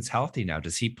Anderson's healthy now?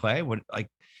 Does he play?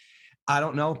 I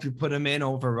don't know if you put him in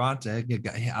over Raanta.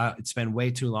 It's been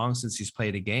way too long since he's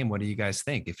played a game. What do you guys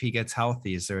think? If he gets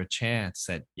healthy, is there a chance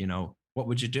that, what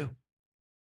would you do?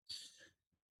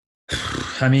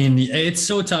 I mean, it's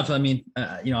so tough. I mean,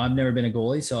 I've never been a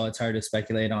goalie, so it's hard to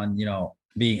speculate on,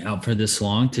 being out for this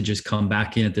long to just come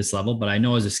back in at this level. But I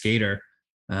know as a skater,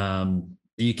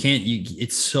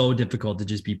 it's so difficult to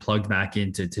just be plugged back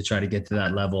in to try to get to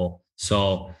that level.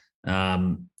 So,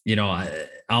 I'll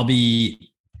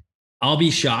be I'll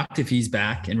be shocked if he's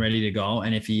back and ready to go.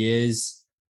 And if he is,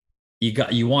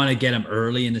 you want to get him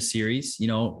early in the series,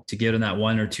 to get him that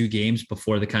 1 or 2 games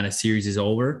before the kind of series is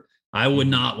over. I would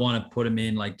not want to put him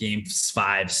in like games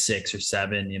 5, 6, or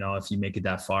 7, if you make it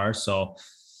that far. So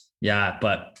yeah,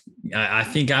 but I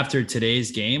think after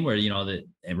today's game where, the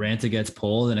Raanta gets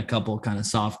pulled and a couple kind of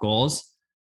soft goals,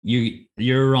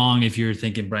 you're wrong if you're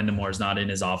thinking Brendan Moore's not in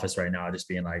his office right now, just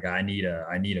being like, I need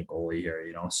a goalie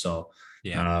here, So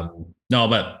Yeah. No,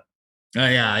 but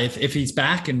yeah, if he's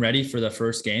back and ready for the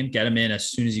first game, get him in as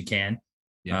soon as you can.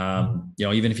 Yeah.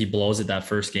 Even if he blows it that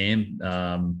first game,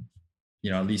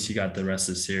 at least you got the rest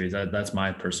of the series. That's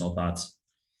my personal thoughts.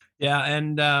 Yeah,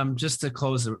 and just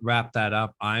to wrap that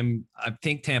up, I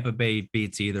think Tampa Bay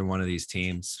beats either one of these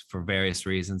teams for various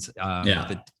reasons.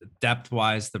 The depth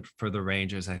wise, for the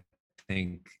Rangers, I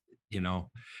think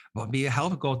it'll be a hell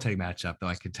of a goaltending matchup, though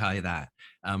I can tell you that.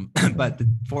 But the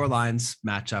 4 lines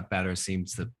match up better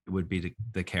seems that would be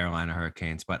the Carolina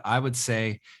Hurricanes. But I would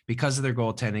say because of their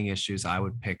goaltending issues, I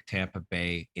would pick Tampa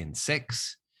Bay in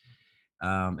 6.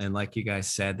 And like you guys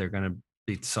said, they're going to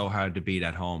be so hard to beat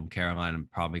at home. Carolina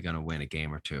probably going to win a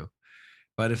game or 2.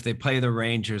 But if they play the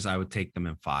Rangers, I would take them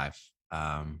in 5.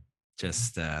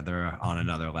 They're on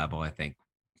another level, I think.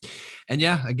 And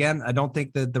yeah, again, I don't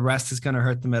think that the rest is going to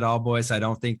hurt them at all, boys. I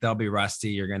don't think they'll be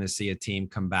rusty. You're going to see a team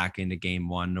come back into game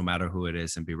 1, no matter who it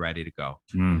is, and be ready to go.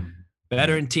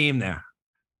 Veteran team there.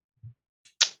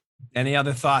 Any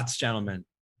other thoughts, gentlemen?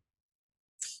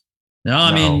 No,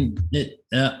 I mean,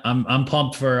 I'm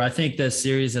pumped for. I think the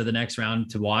series of the next round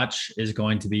to watch is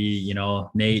going to be,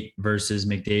 Nate versus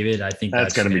McDavid. I think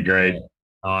that's going to be great.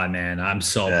 Oh man, I'm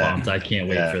so pumped! I can't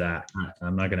wait for that.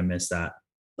 I'm not going to miss that.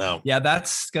 No. Yeah,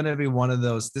 that's going to be one of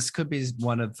those. This could be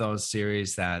one of those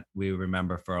series that we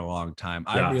remember for a long time.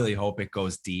 Yeah. I really hope it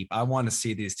goes deep. I want to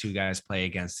see these 2 guys play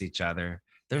against each other.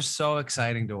 They're so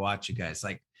exciting to watch, you guys.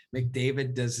 Like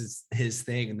McDavid does his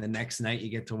thing, and the next night you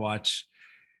get to watch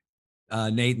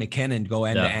Nate McKinnon go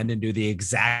end to end and do the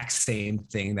exact same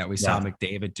thing that we saw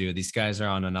McDavid do. These guys are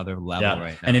on another level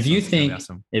right now. And if you think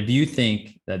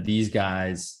that these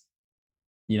guys,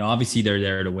 obviously they're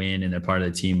there to win and they're part of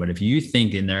the team, but if you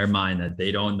think in their mind that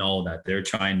they don't know that they're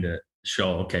trying to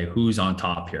show, okay, who's on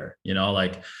top here,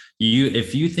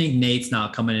 if you think Nate's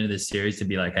not coming into this series to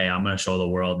be like, hey, I'm going to show the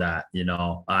world that,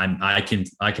 I can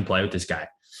play with this guy.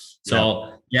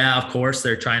 So of course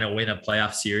they're trying to win a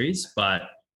playoff series, but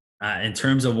in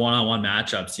terms of one-on-one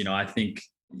matchups, I think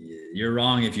you're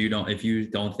wrong if you don't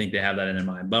think they have that in their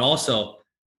mind. But also,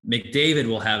 McDavid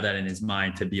will have that in his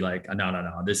mind to be like,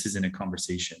 no, this isn't a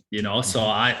conversation, So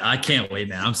I can't wait,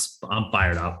 man. I'm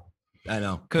fired up. I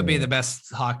know. Could be the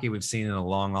best hockey we've seen in a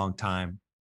long, long time.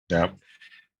 Yeah.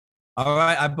 All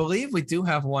right. I believe we do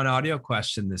have one audio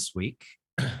question this week.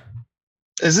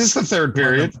 Is this the third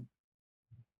period?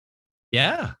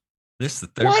 Yeah. This is the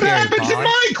third period. What happened to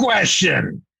my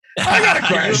question? I got a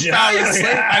question.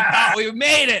 I thought we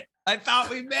made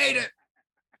it.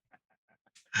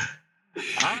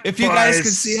 If you guys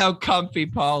can see how comfy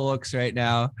Paul looks right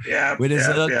now, with his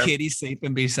little kitty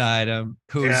sleeping beside him,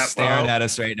 who's staring at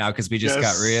us right now because we just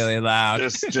got really loud.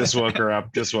 Just woke her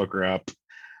up.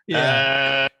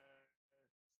 Yeah.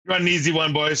 You want an easy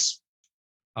one, boys?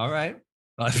 All right.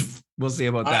 We'll see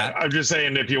about that. I'm just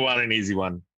saying if you want an easy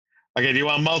one. Okay, do you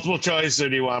want multiple choice or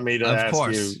do you want me to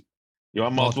ask you? You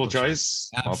want multiple choice?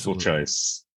 Absolutely. Multiple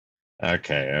choice.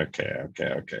 Okay.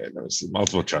 Let me see.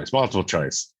 Multiple choice.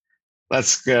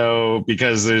 Let's go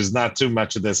because there's not too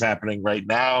much of this happening right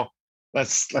now.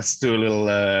 Let's do a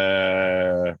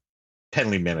little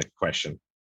penalty minute question.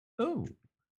 Oh.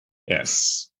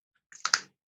 Yes.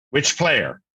 Which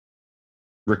player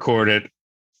recorded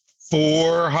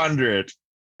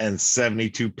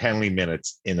 472 penalty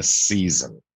minutes in a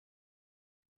season?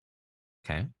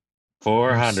 Okay.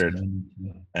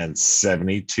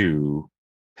 472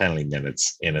 penalty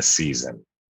minutes in a season.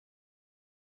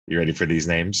 You ready for these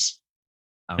names?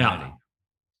 I'm ready.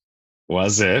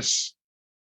 Was it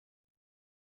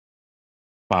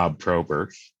Bob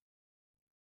Probert?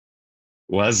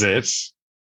 Was it?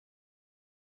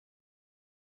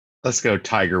 Let's go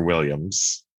Tiger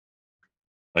Williams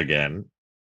again.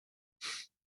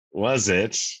 Was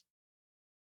it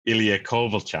Ilya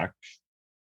Kovalchuk?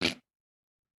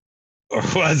 Or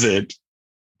was it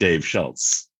Dave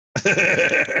Schultz? I'm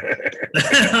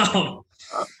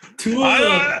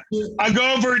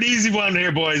going for an easy one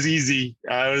here, boys. Easy.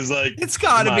 I was like, it's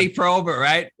got to be Probert,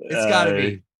 right? It's got to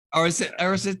be, or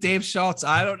is it Dave Schultz?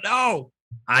 I don't know.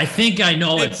 I think I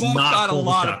know it's both not got Kovalchuk. A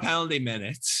lot of penalty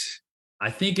minutes. I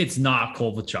think it's not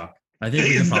Kovalchuk. I think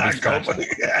we can probably scratch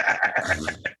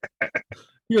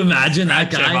You imagine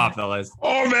that Scratch him guy? off the list.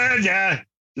 Oh man, yeah.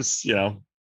 Just All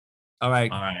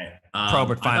right. All right.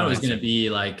 Probert, I thought final it was answer. gonna be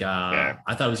like I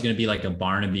thought it was gonna be like a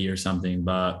Barnaby or something,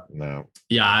 but no.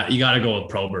 yeah, you got to go with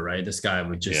Probert, right? This guy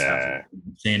would just have an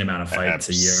insane amount of fights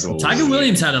a year. But Tiger Absolutely.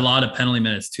 Williams had a lot of penalty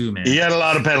minutes too, man. He had a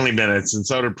lot of penalty minutes, and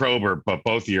so did Probert, but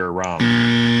both of you are wrong.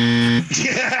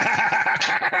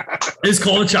 It was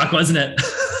Kovalchuk, wasn't it?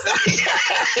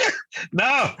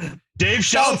 No, Dave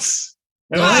Schultz.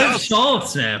 Dave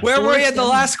Schultz, man. Where were you at the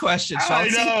last question, I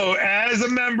Schultz? know. As a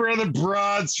member of the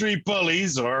Broad Street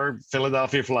Bullies, or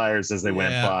Philadelphia Flyers as they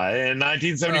went by, in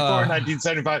 1974 and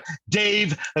 1975,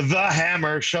 Dave the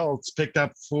Hammer Schultz picked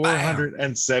up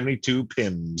 472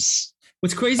 PIMs.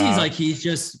 What's crazy is like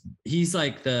he's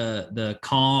like the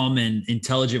calm and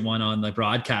intelligent one on the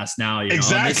broadcast now. You know?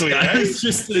 Exactly. This guy Right? is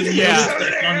just He was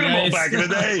an animal back in the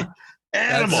day.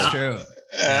 Animal. That's true.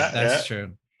 That's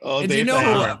true. Oh, And Dave do the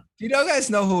Hammer. you guys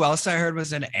know who else I heard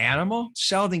was an animal?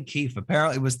 Sheldon Keefe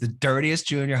apparently was the dirtiest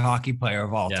junior hockey player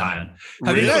of all time. Man.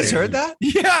 Have you guys Really? heard that?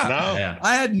 Yeah. No. Yeah.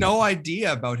 I had no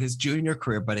idea about his junior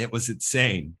career, but it was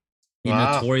insane. He's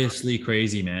Wow. notoriously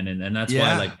crazy, man. And that's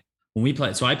why, like, when we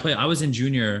play, I was in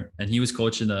junior and he was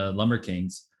coaching the Lumber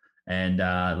Kings. And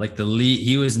like the league,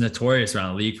 he was notorious around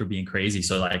the league for being crazy.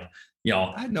 So, like, you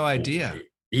know, I had no idea.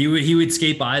 he would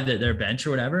skate by their bench or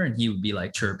whatever, and he would be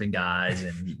like chirping guys.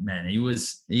 And man,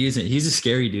 he's a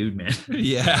scary dude, man.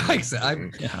 Yeah,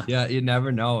 exactly. Yeah, you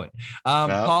never know it.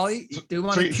 Paulie, do you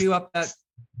want to cue up that?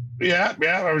 Yeah.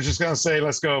 I was just gonna say,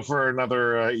 let's go for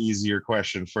another easier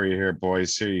question for you here,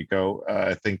 boys. Here you go.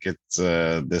 I think it's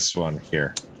this one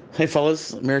here. Hey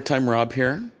fellas, Maritime Rob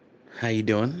here. How you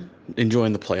doing?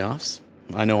 Enjoying the playoffs?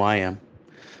 I know I am.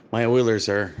 My Oilers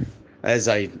are, as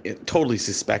I totally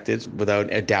suspected,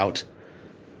 without a doubt,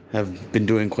 have been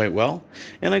doing quite well.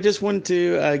 And I just wanted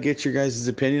to get your guys'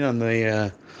 opinion on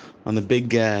the big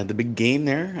game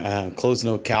there, closing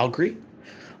out Calgary.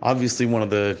 Obviously, one of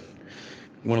the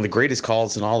greatest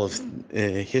calls in all of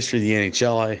history of the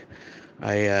NHL.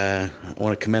 I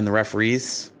want to commend the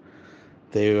referees.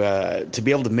 They to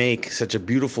be able to make such a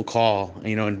beautiful call,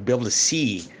 you know, and be able to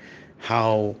see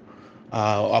how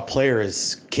a player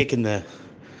is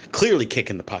clearly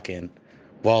kicking the puck in,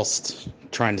 whilst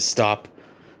trying to stop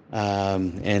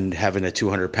and having a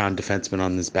 200-pound defenseman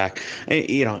on his back. And,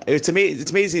 you know, it's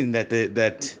amazing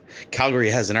that Calgary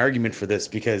has an argument for this,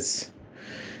 because,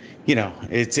 you know,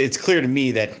 it's clear to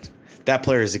me that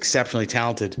player is exceptionally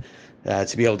talented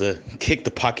to be able to kick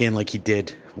the puck in like he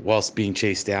did whilst being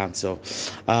chased down. So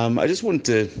I just wanted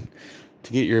to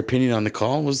get your opinion on the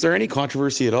call. Was there any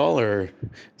controversy at all, or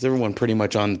is everyone pretty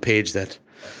much on the page that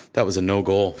was a no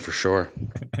goal for sure?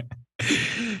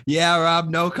 Yeah, Rob,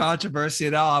 no controversy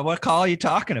at all. What call are you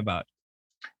talking about?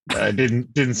 I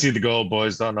didn't see the goal,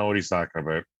 boys. Don't know what he's talking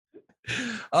about.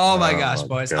 Oh my Oh, gosh, my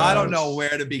boys. I don't know gosh.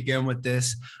 where to begin with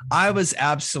this. I was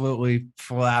absolutely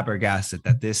flabbergasted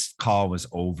that this call was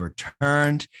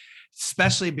overturned,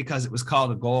 especially because it was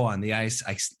called a goal on the ice.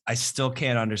 I still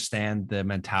can't understand the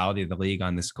mentality of the league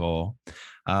on this goal.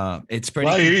 It's pretty.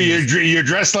 Well, confusing. you're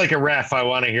dressed like a ref. I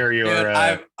want to hear your. Dude,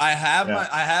 I have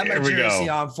my Here we jersey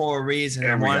go. on for a reason.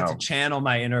 Here I we wanted go. to channel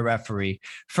my inner referee.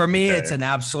 For me, Okay. it's an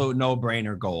absolute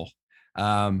no-brainer goal.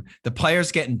 The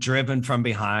player's getting driven from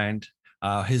behind.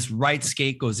 His right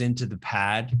skate goes into the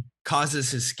pad,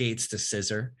 causes his skates to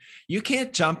scissor. You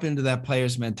can't jump into that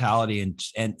player's mentality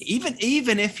and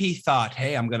even if he thought,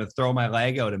 hey, I'm going to throw my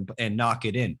leg out and knock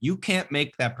it in, you can't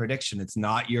make that prediction. It's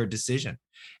not your decision,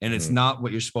 and it's not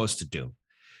what you're supposed to do.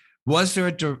 Was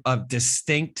there a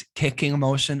distinct kicking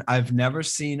motion? I've never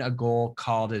seen a goal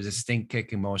called a distinct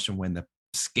kicking motion when the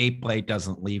skate blade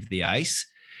doesn't leave the ice.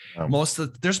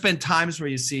 There's been times where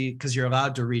you see, because you're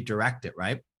allowed to redirect it,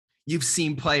 right? You've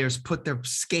seen players put their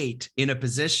skate in a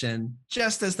position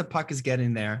just as the puck is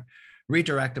getting there,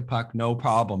 redirect the puck, no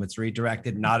problem. It's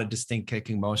redirected, not a distinct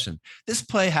kicking motion. This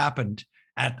play happened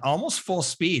at almost full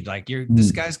speed. Like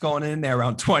this guy's going in there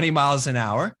around 20 miles an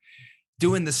hour,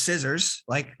 doing the scissors,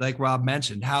 like Rob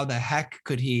mentioned. How the heck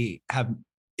could he have,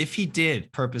 if he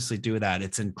did purposely do that?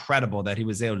 It's incredible that he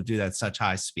was able to do that at such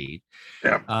high speed.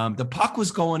 Yeah. The puck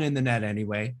was going in the net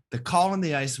anyway. The call on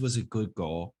the ice was a good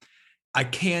goal. I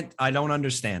don't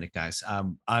understand it, guys.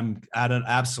 I'm at an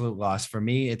absolute loss. For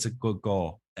me, it's a good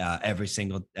goal every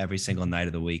single night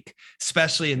of the week,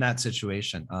 especially in that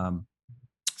situation.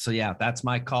 So yeah, that's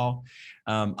my call.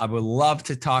 I would love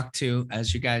to talk to,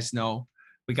 as you guys know,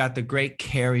 we got the great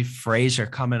Carrie Fraser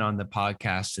coming on the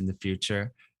podcast in the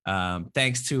future.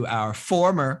 Thanks to our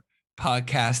former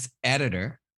podcast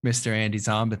editor, Mr. Andy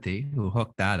Zombathy, who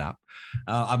hooked that up.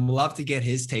 I'd love to get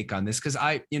his take on this, because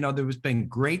there has been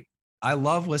great I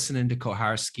love listening to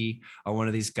Koharski or one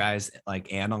of these guys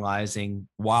like analyzing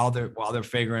while they're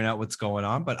figuring out what's going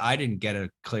on. But I didn't get a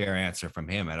clear answer from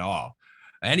him at all.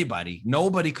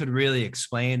 Nobody could really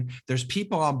explain. There's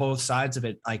people on both sides of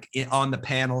it, like on the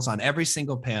panels, on every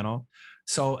single panel.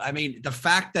 So, I mean, the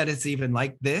fact that it's even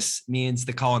like this means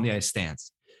the call on the ice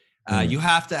stands. You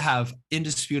have to have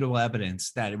indisputable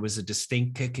evidence that it was a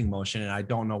distinct kicking motion, and I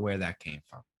don't know where that came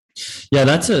from. Yeah,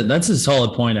 that's a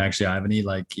solid point, actually, Ivan.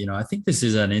 Like, I think this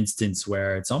is an instance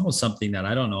where it's almost something that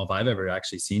I don't know if I've ever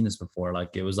actually seen this before.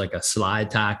 Like, it was like a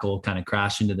slide tackle, kind of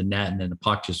crashed into the net, and then the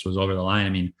puck just was over the line. I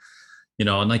mean,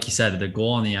 and like you said, the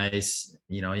goal on the ice,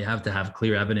 you have to have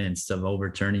clear evidence of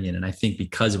overturning it. And I think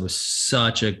because it was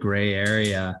such a gray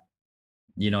area,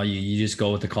 you just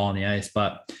go with the call on the ice.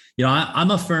 But,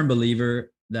 I'm a firm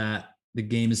believer that the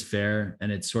game is fair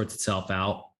and it sorts itself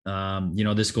out.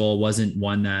 This goal wasn't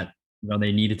one that,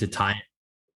 they needed to tie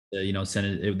it, send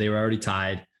it. They were already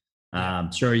tied.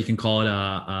 Sure, you can call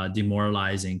it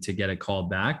demoralizing to get it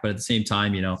called back. But at the same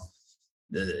time,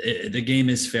 the game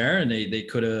is fair, and they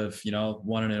could have,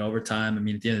 won it in overtime. I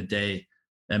mean, at the end of the day,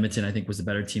 Edmonton, I think, was the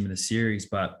better team in the series.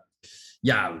 But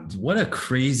yeah, what a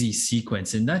crazy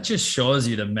sequence. And that just shows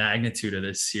you the magnitude of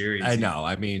this series. I know.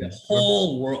 I mean, the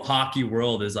whole hockey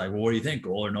world is like, well, what do you think?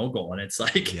 Goal or no goal? And it's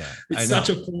like, it's such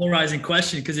a polarizing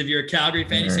question, because if you're a Calgary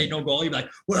fan, you say no goal, you're like,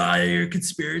 what are you,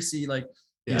 conspiracy? Like,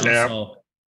 so,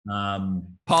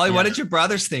 Paulie, what did your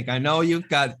brothers think? I know you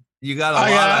got a lot.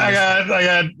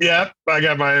 I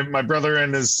got my brother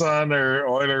and his son are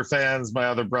Oiler fans. My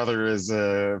other brother is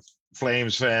a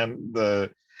Flames fan.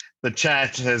 The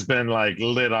chat has been like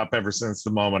lit up ever since the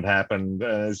moment happened.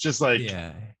 It's just like,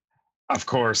 of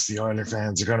course, the Oiler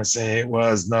fans are going to say it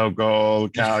was no goal.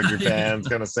 Calgary fans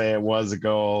going to say it was a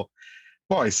goal.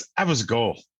 Boys, that was a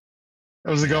goal.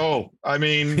 That was a goal. I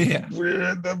mean,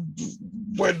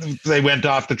 when they went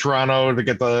off to Toronto to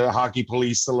get the hockey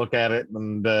police to look at it,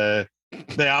 and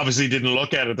they obviously didn't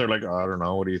look at it. They're like, oh, I don't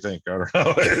know. What do you think? I don't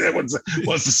know.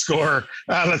 What's the score?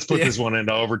 Let's put this one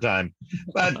into overtime.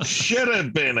 That should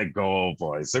have been a goal,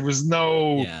 boys. There was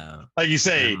no, like you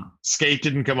say, skate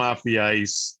didn't come off the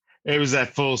ice. It was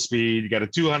at full speed. You got a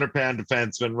 200-pound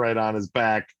defenseman right on his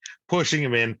back, pushing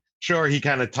him in. Sure, he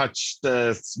kind of touched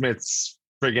Smith's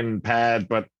friggin' pad,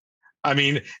 but I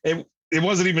mean, it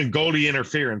wasn't even goalie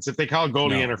interference. If they call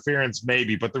goalie interference,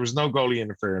 maybe, but there was no goalie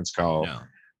interference call. No.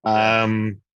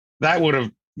 That would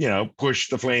have, pushed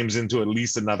the Flames into at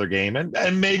least another game,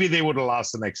 and maybe they would have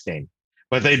lost the next game,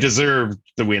 but they deserved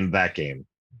to win that game.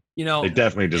 They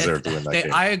definitely deserved to win that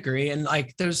game. I agree. And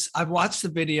like, I've watched the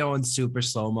video in super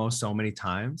slow-mo so many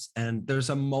times, and there's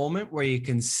a moment where you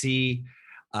can see,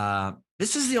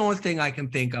 this is the only thing I can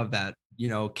think of that,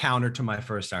 counter to my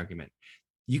first argument.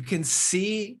 You can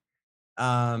see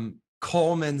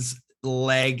Coleman's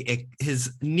leg,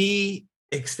 his knee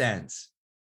extends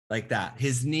like that.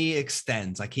 His knee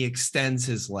extends, like he extends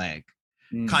his leg,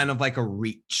 kind of like a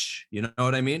reach. You know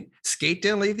what I mean? Skate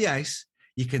didn't leave the ice.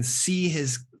 You can see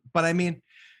but I mean,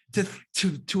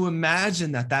 to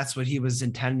imagine that that's what he was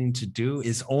intending to do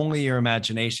is only your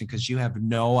imagination, because you have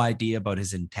no idea about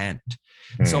his intent.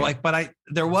 So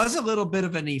there was a little bit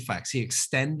of an effect. He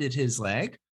extended his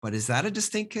leg, but is that a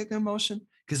distinct kicking motion?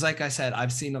 Because like I said,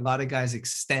 I've seen a lot of guys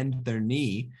extend their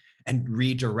knee and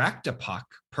redirect a puck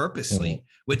purposely,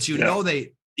 which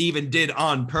they even did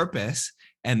on purpose.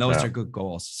 And those are good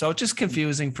goals. So just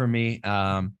confusing for me.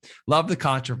 Love the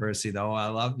controversy, though. I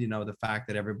love, the fact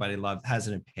that everybody has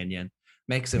an opinion.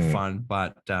 Makes it fun.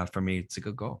 But for me, it's a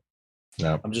good goal.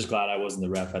 Yeah. I'm just glad I wasn't the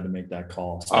ref, had to make that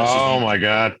call. Oh, my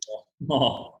God.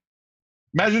 Oh.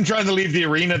 Imagine trying to leave the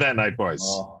arena that night, boys.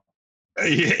 Oh.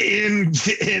 In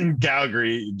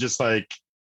Calgary, just like.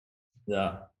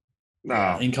 Yeah.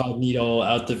 No. Incognito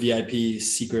out the VIP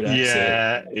secret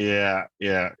exit.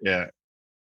 Yeah.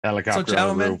 Helicopter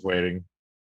on the roof waiting.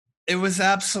 It was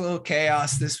absolute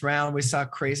chaos this round. We saw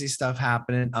crazy stuff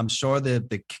happening. I'm sure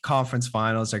the conference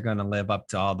finals are going to live up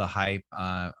to all the hype.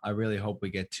 I really hope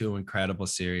we get two incredible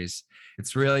series.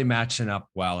 It's really matching up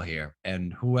well here.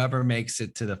 And whoever makes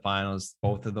it to the finals,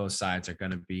 both of those sides are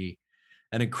going to be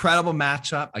an incredible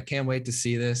matchup. I can't wait to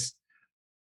see this.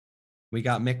 We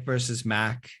got Mick versus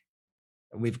Mac.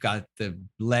 We've got the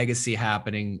legacy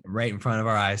happening right in front of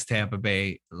our eyes. Tampa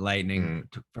Bay Lightning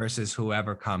versus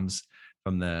whoever comes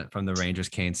from the Rangers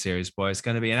Canes series. Boy, it's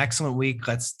going to be an excellent week.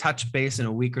 Let's touch base in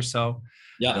a week or so.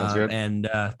 Yeah, and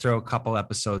throw a couple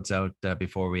episodes out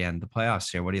before we end the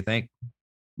playoffs here. What do you think?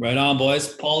 Right on,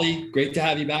 boys. Paulie, great to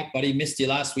have you back, buddy. Missed you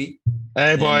last week.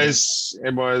 Hey, boys.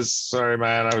 Sorry,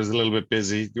 man. I was a little bit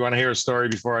busy. Do you want to hear a story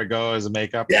before I go as a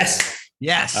makeup? Yes.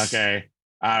 Okay.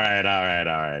 All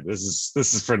right. This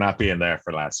is for not being there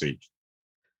for last week.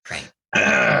 Great.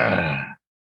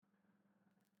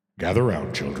 Gather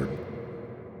round, children.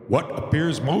 What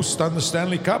appears most on the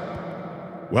Stanley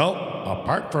Cup? Well,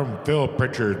 apart from Phil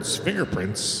Pritchard's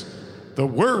fingerprints, the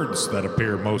words that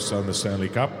appear most on the Stanley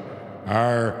Cup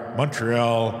are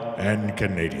Montreal and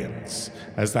Canadiens,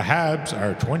 as the Habs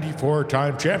are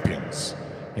 24-time champions.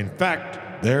 In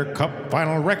fact, their Cup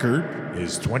final record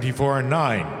is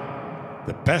 24-9,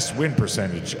 the best win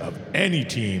percentage of any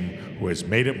team who has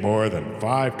made it more than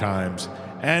 5 times,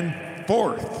 and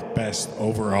 4th best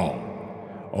overall.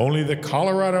 Only the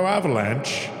Colorado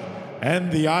Avalanche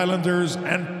and the Islanders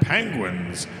and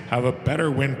Penguins have a better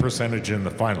win percentage in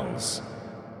the finals.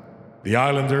 The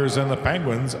Islanders and the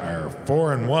Penguins are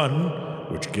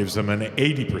 4-1, which gives them an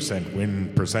 80%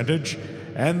 win percentage,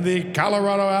 and the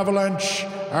Colorado Avalanche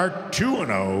are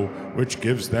 2-0, which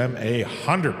gives them a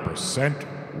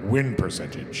 100% win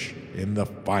percentage in the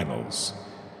finals.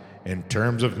 In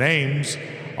terms of names,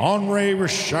 Henri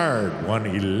Richard won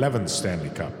 11 Stanley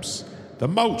Cups, the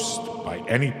most by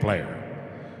any player.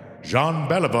 Jean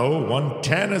Beliveau won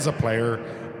 10 as a player,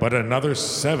 but another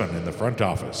 7 in the front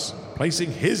office,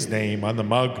 placing his name on the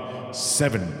mug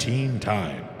 17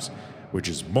 times, which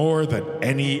is more than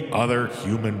any other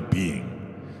human being.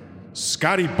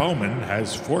 Scotty Bowman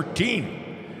has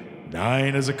 14,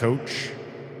 9 as a coach,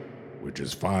 which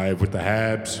is 5 with the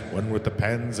Habs, 1 with the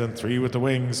Pens, and 3 with the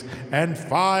Wings, and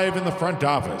 5 in the front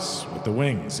office with the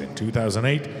Wings in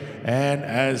 2008, and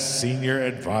as senior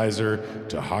advisor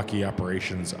to hockey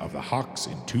operations of the Hawks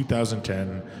in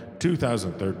 2010,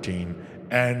 2013,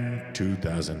 and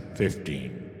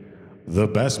 2015. The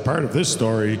best part of this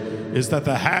story is that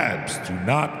the Habs do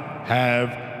not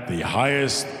have the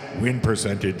highest win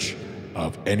percentage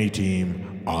of any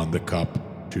team on the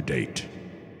Cup to date.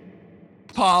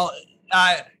 Paul,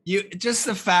 you just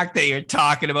the fact that you're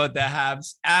talking about the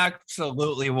Habs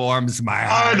absolutely warms my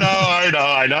heart. I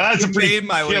know. That's a pretty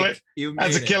my killer. Week.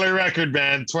 That's a killer record,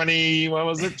 man.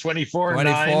 24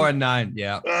 and 9.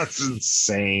 Yeah, that's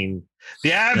insane.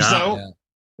 The Habs, though,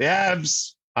 the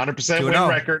Habs, 100% win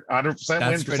record, 100% win percentage.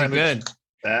 That's pretty good.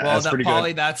 That's pretty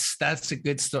Paulie, good. That's a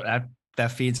good story.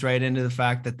 That feeds right into the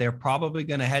fact that they're probably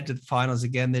going to head to the finals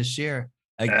again this year.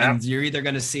 And you're either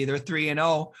going to see they're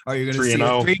 3-0 or you're going to see a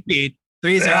 3-peat.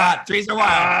 Threes are hot. Threes are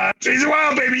wild. Threes are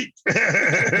wild, baby.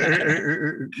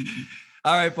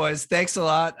 All right, boys. Thanks a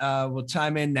lot. We'll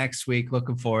chime in next week.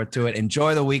 Looking forward to it.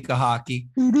 Enjoy the week of hockey.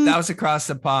 That was Across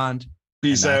the Pond.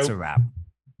 Peace out. That's a wrap.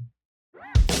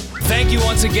 Thank you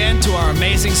once again to our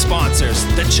amazing sponsors,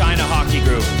 the China Hockey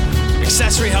Group,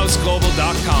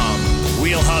 AccessoryHouseGlobal.com,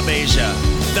 Wheel Hub Asia,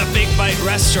 The Big Bite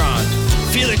Restaurant,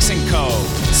 Felix & Co.,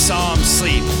 Psalm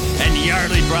Sleep, and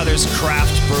Yardley Brothers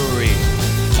Craft Brewery.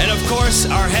 And of course,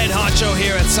 our head honcho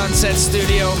here at Sunset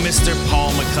Studio, Mr.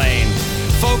 Paul McLean.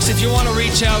 Folks, if you want to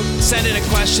reach out, send in a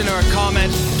question or a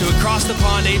comment to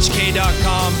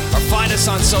acrossthepondhk.com or find us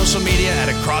on social media at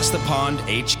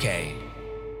acrossthepondhk.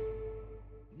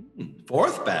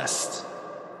 4th best.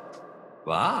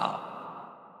 Wow.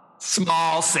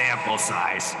 Small sample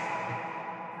size.